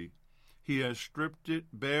fig tree. He has stripped it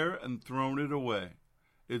bare and thrown it away.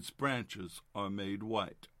 Its branches are made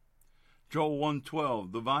white. Joel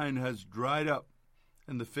 1:12, the vine has dried up,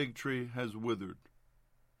 and the fig tree has withered.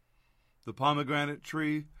 The pomegranate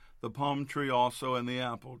tree, the palm tree also, and the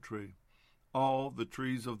apple tree, all the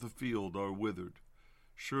trees of the field are withered.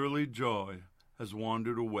 Surely joy has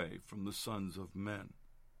wandered away from the sons of men.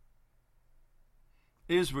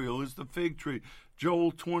 Israel is the fig tree.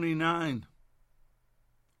 Joel 29.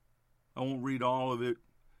 I won't read all of it.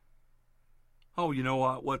 Oh, you know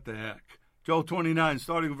what? What the heck? Joel 29,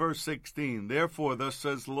 starting verse 16. Therefore, thus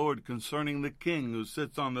says the Lord concerning the king who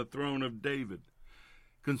sits on the throne of David,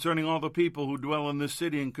 concerning all the people who dwell in this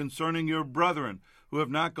city, and concerning your brethren who have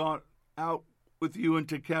not gone out with you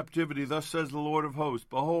into captivity, thus says the Lord of hosts,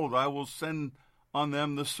 behold, I will send on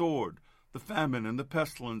them the sword, the famine, and the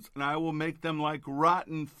pestilence, and I will make them like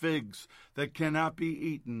rotten figs that cannot be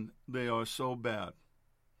eaten. They are so bad.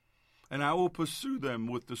 And I will pursue them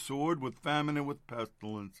with the sword, with famine, and with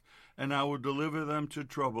pestilence, and I will deliver them to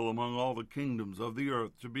trouble among all the kingdoms of the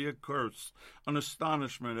earth, to be a curse, an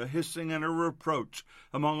astonishment, a hissing, and a reproach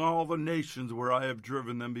among all the nations where I have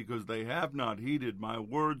driven them, because they have not heeded my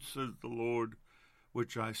words, says the Lord,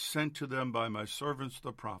 which I sent to them by my servants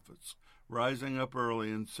the prophets, rising up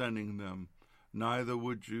early and sending them. Neither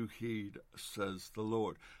would you heed, says the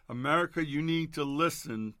Lord. America, you need to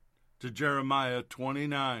listen to Jeremiah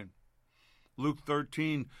 29. Luke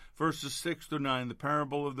 13, verses 6 to 9, the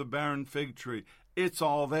parable of the barren fig tree. It's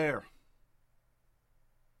all there.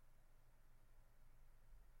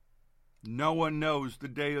 No one knows the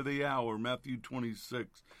day or the hour, Matthew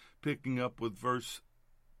 26, picking up with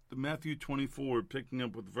Matthew 24, picking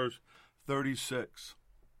up with verse 36.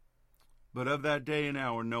 But of that day and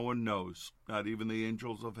hour no one knows, not even the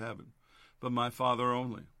angels of heaven, but my Father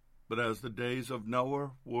only. But as the days of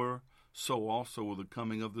Noah were, so also will the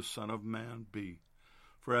coming of the Son of Man be.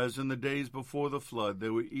 For as in the days before the flood, they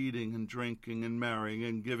were eating and drinking and marrying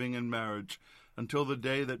and giving in marriage until the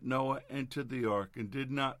day that Noah entered the ark, and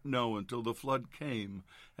did not know until the flood came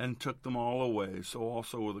and took them all away, so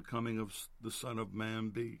also will the coming of the Son of Man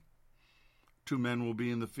be. 2 men will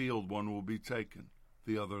be in the field, one will be taken,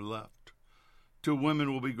 the other left. 2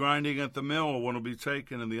 women will be grinding at the mill, one will be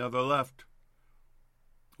taken and the other left.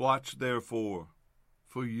 Watch therefore,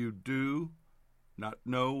 for you do not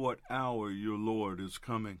know what hour your Lord is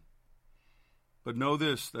coming. But know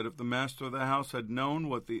this, that if the master of the house had known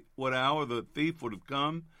what hour the thief would have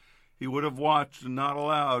come, he would have watched and not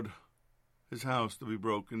allowed his house to be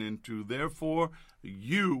broken into. Therefore,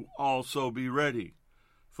 you also be ready,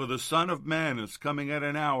 for the Son of Man is coming at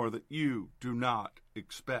an hour that you do not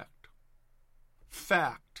expect.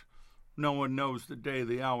 Fact. No one knows the day,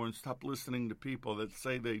 the hour, and stop listening to people that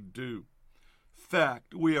say they do.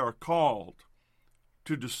 Fact. We are called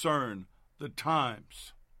to discern the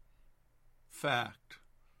times. Fact.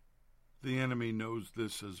 The enemy knows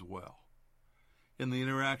this as well. In the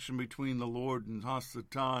interaction between the Lord and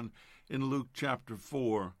Hasatan in Luke chapter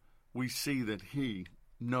 4, we see that he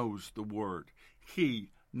knows the word.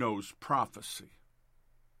 He knows prophecy.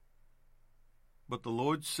 But the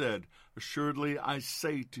Lord said, Assuredly I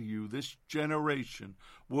say to you, this generation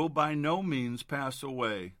will by no means pass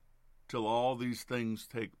away till all these things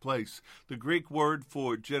take place. The Greek word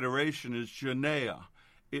for generation is genea.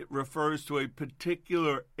 It refers to a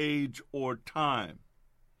particular age or time.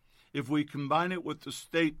 If we combine it with the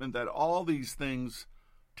statement that all these things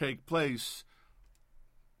take place,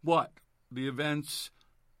 what? The events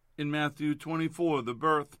in Matthew 24, the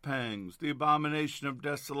birth pangs, the abomination of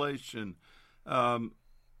desolation, the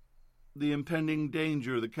impending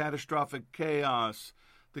danger, the catastrophic chaos,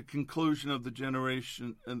 the conclusion of the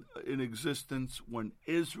generation in existence when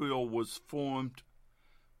Israel was formed,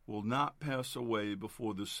 will not pass away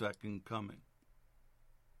before the second coming.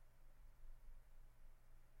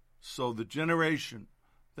 So the generation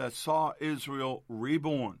that saw Israel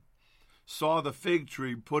reborn, saw the fig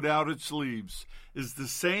tree put out its leaves, is the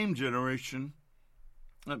same generation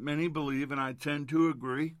that many believe, and I tend to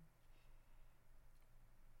agree,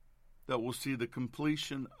 that will see the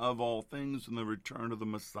completion of all things and the return of the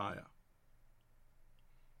Messiah.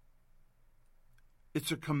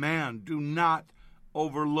 It's a command. Do not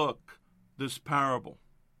overlook this parable.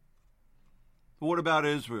 But what about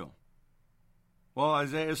Israel? Well,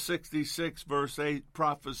 Isaiah 66, verse 8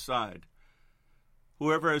 prophesied,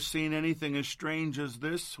 Whoever has seen anything as strange as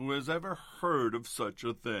this, who has ever heard of such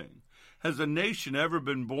a thing? Has a nation ever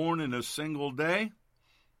been born in a single day?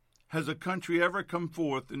 Has a country ever come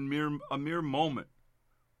forth in a mere moment?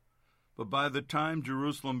 But by the time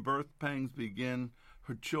Jerusalem birth pangs begin,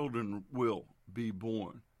 her children will be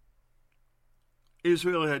born.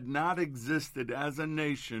 Israel had not existed as a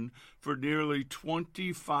nation for nearly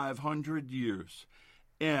 2,500 years.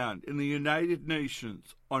 And in the United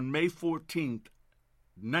Nations, on May 14th,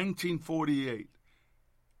 1948,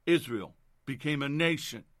 Israel became a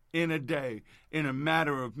nation in a day, in a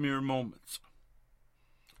matter of mere moments.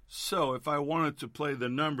 So if I wanted to play the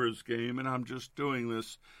numbers game, and I'm just doing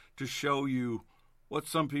this to show you what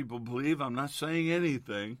some people believe, I'm not saying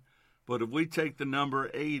anything, but if we take the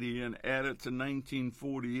number 80 and add it to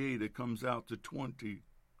 1948, it comes out to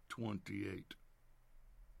 2028.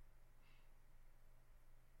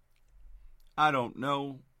 I don't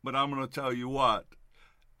know, but I'm going to tell you what.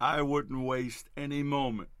 I wouldn't waste any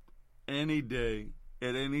moment, any day,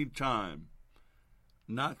 at any time,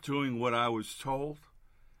 not doing what I was told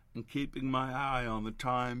and keeping my eye on the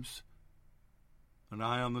times, an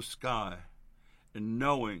eye on the sky, and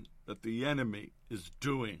knowing that the enemy is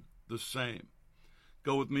doing the same.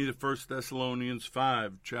 Go with me to 1 Thessalonians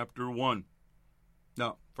 5, chapter 1.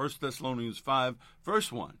 No, 1 Thessalonians 5,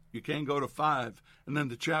 verse 1. You can't go to 5 and then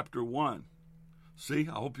to chapter 1. See,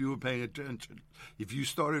 I hope you were paying attention. If you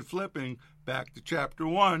started flipping back to chapter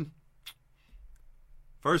 1,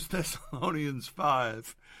 1 Thessalonians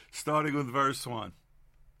 5, starting with verse 1.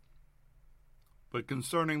 But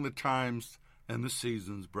concerning the times and the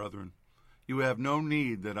seasons, brethren, you have no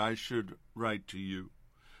need that I should write to you.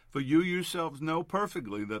 For you yourselves know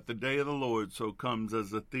perfectly that the day of the Lord so comes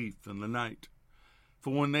as a thief in the night.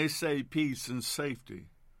 For when they say peace and safety,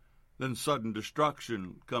 then sudden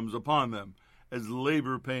destruction comes upon them, as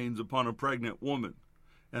labor pains upon a pregnant woman,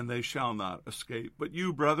 and they shall not escape. But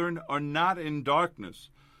you, brethren, are not in darkness,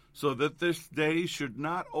 so that this day should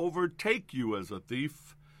not overtake you as a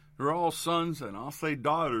thief. You're all sons, and I'll say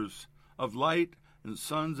daughters, of light, and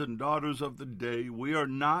sons and daughters of the day. We are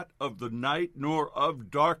not of the night, nor of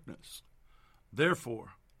darkness.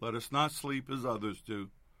 Therefore, let us not sleep as others do,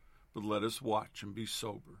 but let us watch and be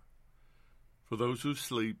sober. For those who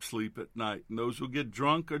sleep, sleep at night, and those who get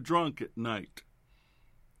drunk are drunk at night.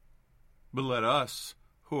 But let us,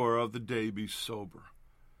 who are of the day, be sober,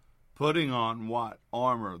 putting on what?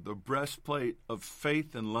 Armor, the breastplate of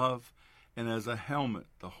faith and love, and as a helmet,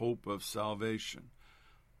 the hope of salvation.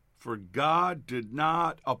 For God did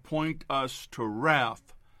not appoint us to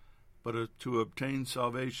wrath, but to obtain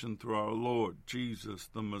salvation through our Lord Jesus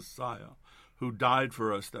the Messiah, who died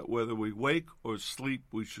for us, that whether we wake or sleep,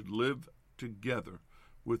 we should live together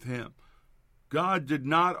with him. God did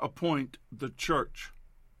not appoint the church,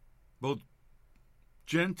 both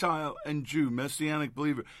Gentile and Jew, Messianic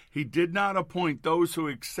believer. He did not appoint those who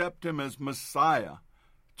accept him as Messiah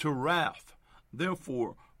to wrath.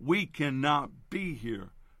 Therefore, we cannot be here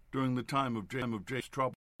during the time of Jacob's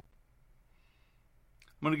trouble.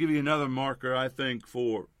 I'm going to give you another marker, I think,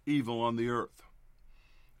 for evil on the earth.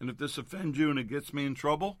 And if this offends you and it gets me in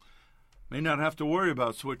trouble, may not have to worry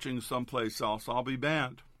about switching someplace else. I'll be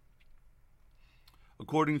banned.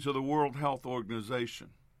 According to the World Health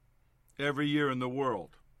Organization, every year in the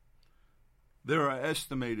world, there are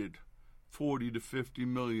estimated 40 to 50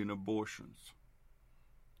 million abortions.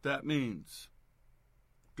 That means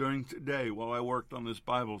during today while I worked on this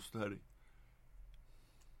Bible study.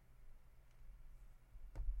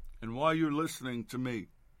 And while you're listening to me,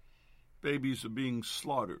 babies are being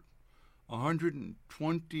slaughtered.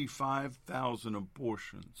 125,000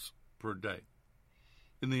 abortions per day.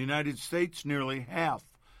 In the United States, nearly half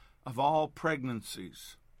of all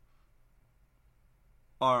pregnancies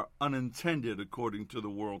are unintended, according to the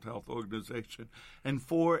World Health Organization, and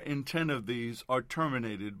 4 in 10 of these are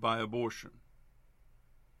terminated by abortion.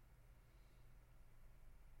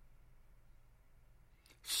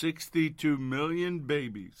 $62 million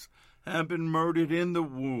babies have been murdered in the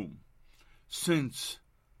womb since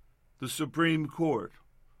the Supreme Court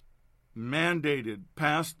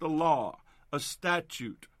passed the law, a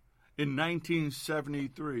statute, in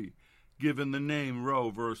 1973, given the name Roe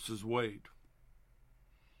versus Wade.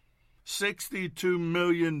 62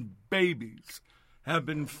 million babies have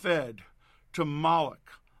been fed to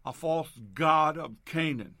Moloch, a false god of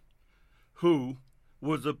Canaan, who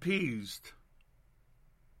was appeased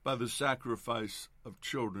by the sacrifice of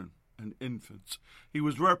children and infants. He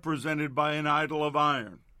was represented by an idol of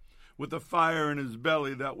iron, with a fire in his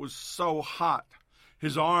belly that was so hot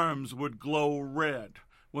his arms would glow red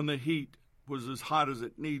when the heat was as hot as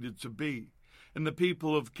it needed to be. And the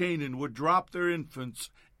people of Canaan would drop their infants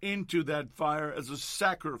into that fire as a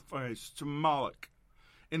sacrifice to Moloch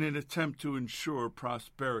in an attempt to ensure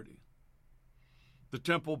prosperity. The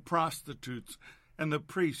temple prostitutes and the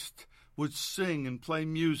priest would sing and play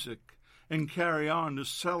music and carry on to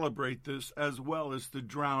celebrate this, as well as to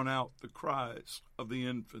drown out the cries of the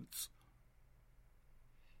infants.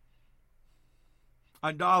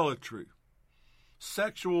 Idolatry,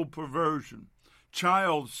 sexual perversion,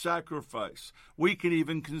 child sacrifice. We can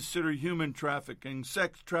even consider human trafficking,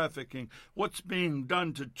 sex trafficking, what's being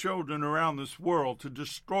done to children around this world to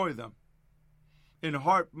destroy them in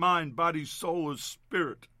heart, mind, body, soul, or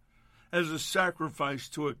spirit as a sacrifice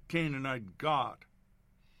to a Canaanite god.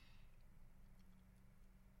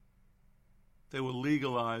 They were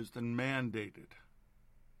legalized and mandated.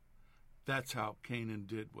 That's how Canaan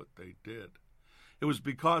did what they did. It was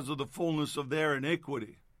because of the fullness of their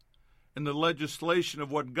iniquity and the legislation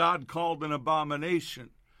of what God called an abomination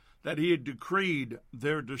that he had decreed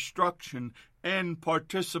their destruction and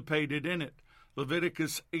participated in it.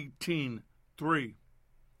 Leviticus 18:3.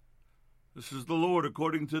 This is the Lord,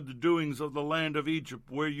 according to the doings of the land of Egypt,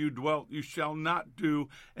 where you dwelt, you shall not do,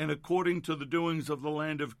 and according to the doings of the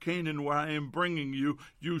land of Canaan, where I am bringing you,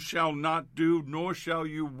 you shall not do, nor shall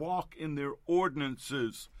you walk in their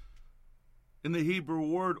ordinances. In the Hebrew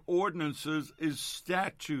word, ordinances is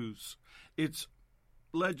statutes, it's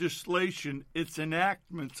legislation, it's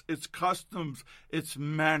enactments, it's customs, it's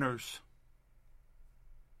manners.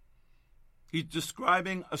 He's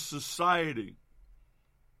describing a society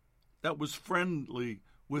that was friendly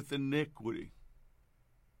with iniquity.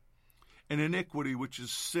 And iniquity, which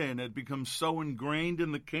is sin, had become so ingrained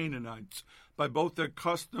in the Canaanites by both their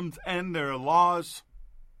customs and their laws.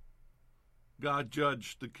 God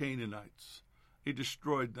judged the Canaanites. He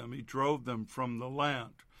destroyed them. He drove them from the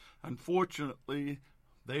land. Unfortunately,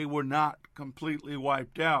 they were not completely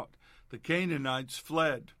wiped out. The Canaanites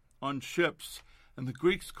fled on ships, and the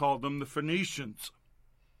Greeks called them the Phoenicians.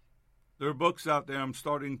 There are books out there I'm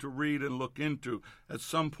starting to read and look into. At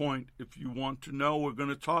some point, if you want to know, we're going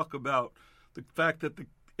to talk about the fact that the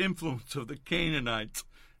influence of the Canaanites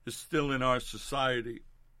is still in our society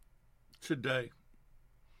today.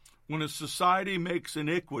 When a society makes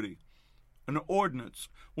iniquity an ordinance,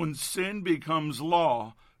 when sin becomes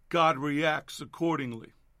law, God reacts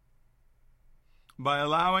accordingly. By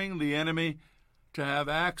allowing the enemy to have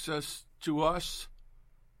access to us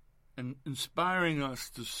and inspiring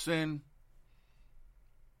us to sin,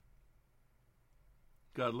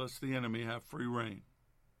 God lets the enemy have free rein.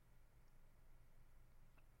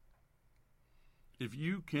 If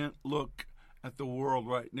you can't look at the world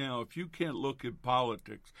right now, if you can't look at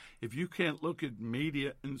politics, if you can't look at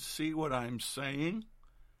media and see what I'm saying,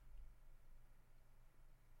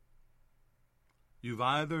 you've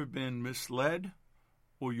either been misled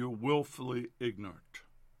or you're willfully ignorant.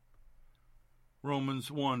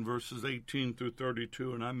 Romans 1, verses 18 through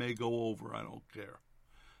 32, and I may go over, I don't care.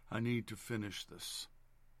 I need to finish this.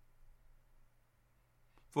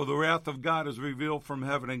 For the wrath of God is revealed from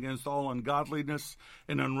heaven against all ungodliness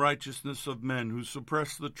and unrighteousness of men who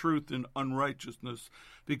suppress the truth in unrighteousness,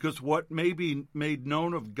 because what may be made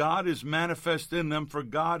known of God is manifest in them, for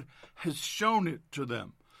God has shown it to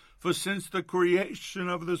them. For since the creation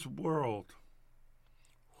of this world,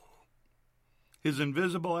 his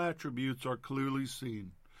invisible attributes are clearly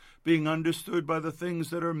seen, being understood by the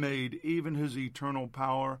things that are made, even his eternal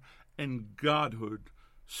power and godhood,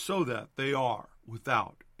 so that they are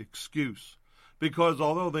without excuse. Because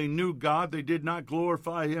although they knew God, they did not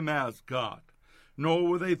glorify him as God, nor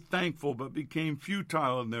were they thankful, but became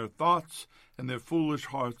futile in their thoughts, and their foolish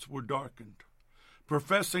hearts were darkened.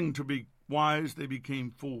 Professing to be wise, they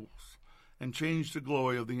became fools, and changed the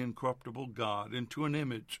glory of the incorruptible God into an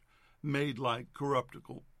image made like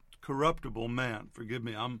corruptible man. Forgive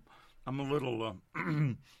me, I'm a little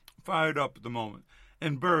fired up at the moment.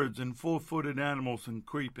 And birds and four-footed animals and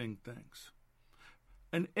creeping things.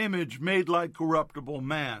 An image made like corruptible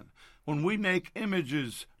man. When we make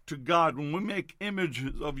images to God, when we make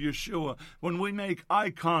images of Yeshua, when we make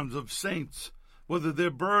icons of saints, whether they're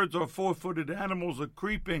birds or four-footed animals or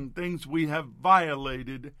creeping things, we have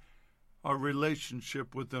violated our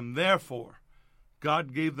relationship with them. Therefore,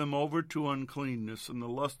 God gave them over to uncleanness and the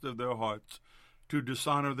lust of their hearts, to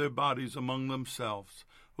dishonor their bodies among themselves,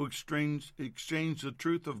 who exchanged the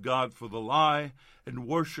truth of God for the lie, and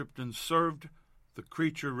worshipped and served the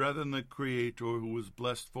creature rather than the Creator, who was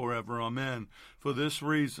blessed forever. Amen. For this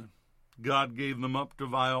reason, God gave them up to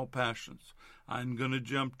vile passions. I'm going to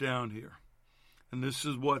jump down here. And this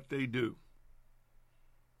is what they do.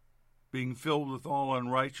 Being filled with all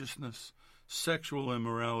unrighteousness, sexual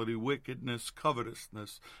immorality, wickedness,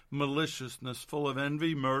 covetousness, maliciousness, full of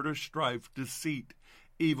envy, murder, strife, deceit,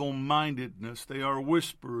 evil-mindedness. They are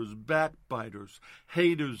whisperers, backbiters,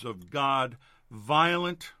 haters of God,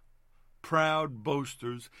 violent, proud,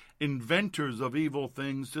 boasters, inventors of evil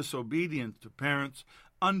things, disobedient to parents,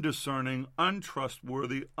 undiscerning,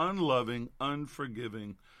 untrustworthy, unloving,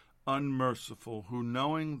 unforgiving, unmerciful, who,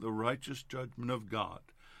 knowing the righteous judgment of God,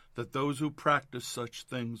 that those who practice such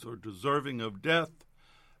things are deserving of death,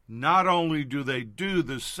 not only do they do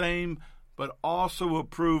the same, but also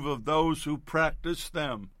approve of those who practice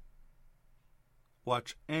them.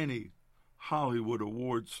 Watch any Hollywood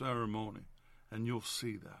award ceremony, and you'll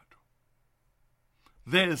see that.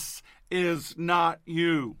 This is not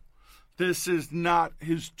you. This is not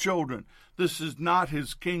his children. This is not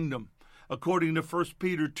his kingdom. According to 1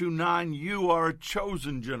 Peter 2:9, you are a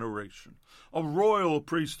chosen generation, a royal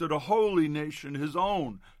priesthood, a holy nation, his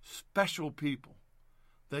own special people,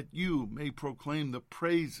 that you may proclaim the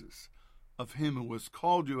praises of him who has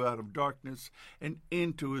called you out of darkness and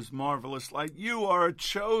into his marvelous light. You are a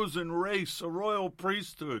chosen race, a royal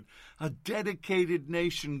priesthood, a dedicated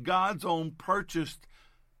nation, God's own purchased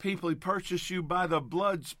people. He purchased you by the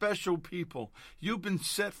blood, special people. You've been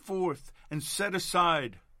set forth and set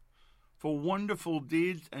aside for wonderful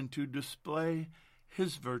deeds and to display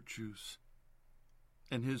his virtues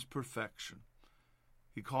and his perfection.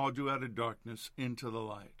 He called you out of darkness into the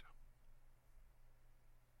light.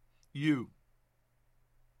 You,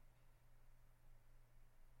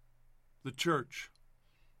 the church,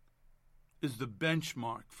 is the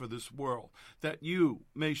benchmark for this world, that you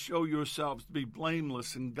may show yourselves to be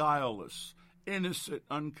blameless and guileless, innocent,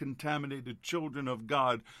 uncontaminated children of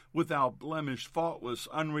God, without blemish, faultless,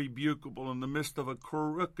 unrebukable in the midst of a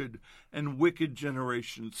crooked and wicked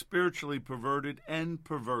generation, spiritually perverted and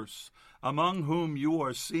perverse, among whom you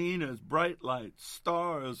are seen as bright lights,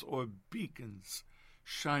 stars, or beacons,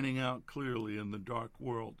 shining out clearly in the dark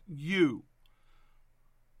world. You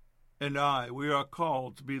and I, we are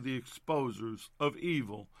called to be the exposers of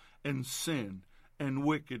evil and sin and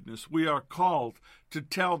wickedness. We are called to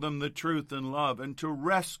tell them the truth in love and to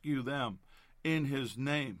rescue them in his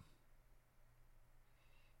name.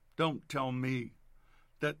 Don't tell me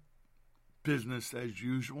that business as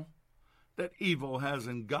usual, that evil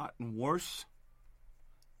hasn't gotten worse.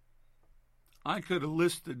 I could have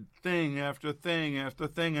listed thing after thing after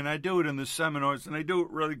thing, and I do it in the seminars, and I do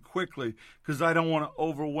it really quickly because I don't want to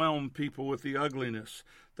overwhelm people with the ugliness.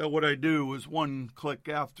 That what I do is one click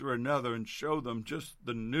after another and show them just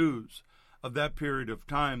the news of that period of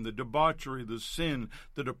time, the debauchery, the sin,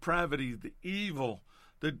 the depravity, the evil,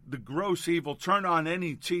 the gross evil. Turn on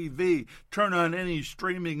any TV, turn on any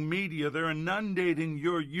streaming media. They're inundating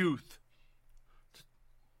your youth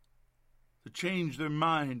to change their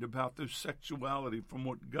mind about their sexuality from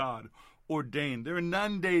what God ordained. They're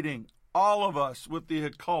inundating all of us with the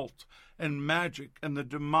occult and magic and the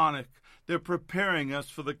demonic. They're preparing us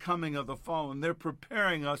for the coming of the fallen. They're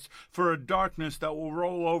preparing us for a darkness that will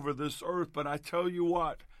roll over this earth. But I tell you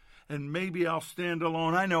what, and maybe I'll stand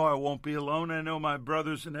alone. I know I won't be alone. I know my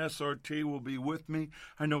brothers in SRT will be with me.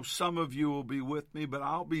 I know some of you will be with me, but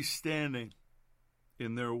I'll be standing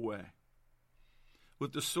in their way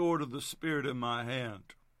with the sword of the Spirit in my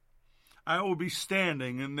hand. I will be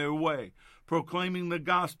standing in their way, proclaiming the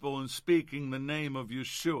gospel and speaking the name of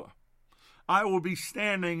Yeshua. I will be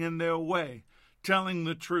standing in their way telling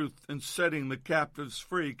the truth and setting the captives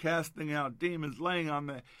free, casting out demons, laying on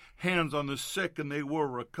the hands on the sick, and they will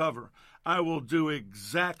recover. I will do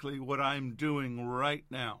exactly what I'm doing right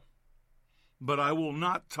now. But I will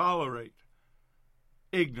not tolerate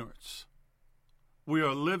ignorance. We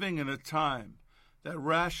are living in a time that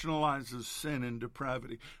rationalizes sin and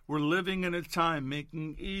depravity. We're living in a time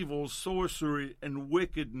making evil, sorcery, and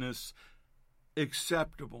wickedness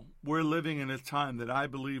acceptable. We're living in a time that I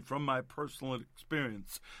believe, from my personal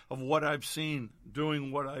experience of what I've seen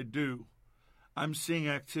doing what I do, I'm seeing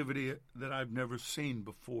activity that I've never seen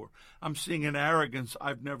before. I'm seeing an arrogance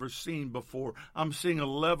I've never seen before. I'm seeing a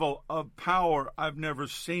level of power I've never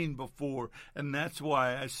seen before. And that's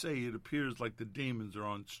why I say it appears like the demons are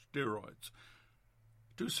on steroids.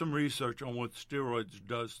 Do some research on what steroids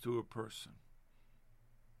does to a person.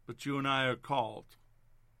 But you and I are called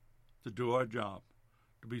to do our job,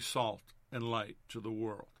 to be salt and light to the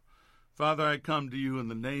world. Father, I come to you in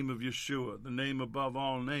the name of Yeshua, the name above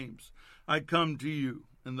all names. I come to you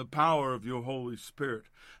in the power of your Holy Spirit.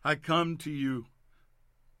 I come to you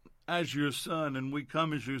as your son, and we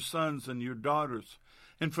come as your sons and your daughters.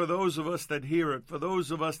 And for those of us that hear it, for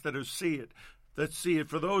those of us that see it,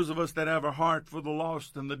 for those of us that have a heart for the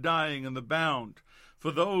lost and the dying and the bound,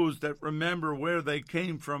 for those that remember where they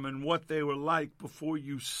came from and what they were like before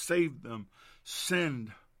you saved them,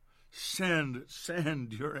 send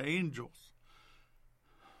your angels.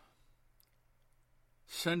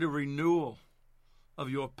 Send a renewal of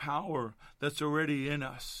your power that's already in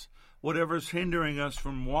us. Whatever's hindering us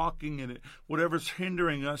from walking in it, whatever's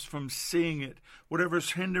hindering us from seeing it,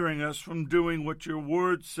 whatever's hindering us from doing what your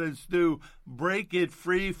word says do, break it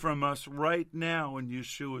free from us right now in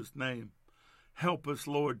Yeshua's name. Help us,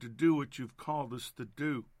 Lord, to do what you've called us to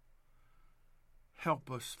do.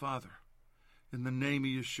 Help us, Father, in the name of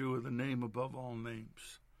Yeshua, the name above all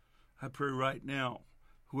names. I pray right now,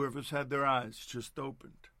 whoever's had their eyes just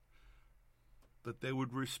opened, that they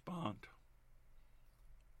would respond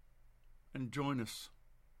and join us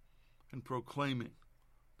in proclaiming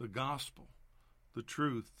the gospel, the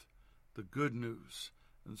truth, the good news,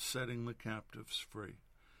 and setting the captives free.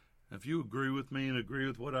 If you agree with me and agree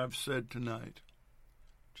with what I've said tonight,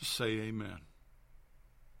 just say amen.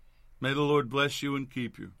 May the Lord bless you and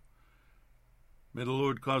keep you. May the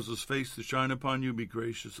Lord cause his face to shine upon you, be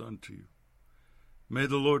gracious unto you. May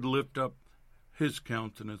the Lord lift up his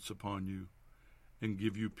countenance upon you and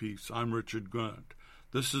give you peace. I'm Richard Grant.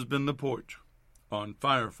 This has been The Porch on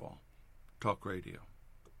Firefall Talk Radio.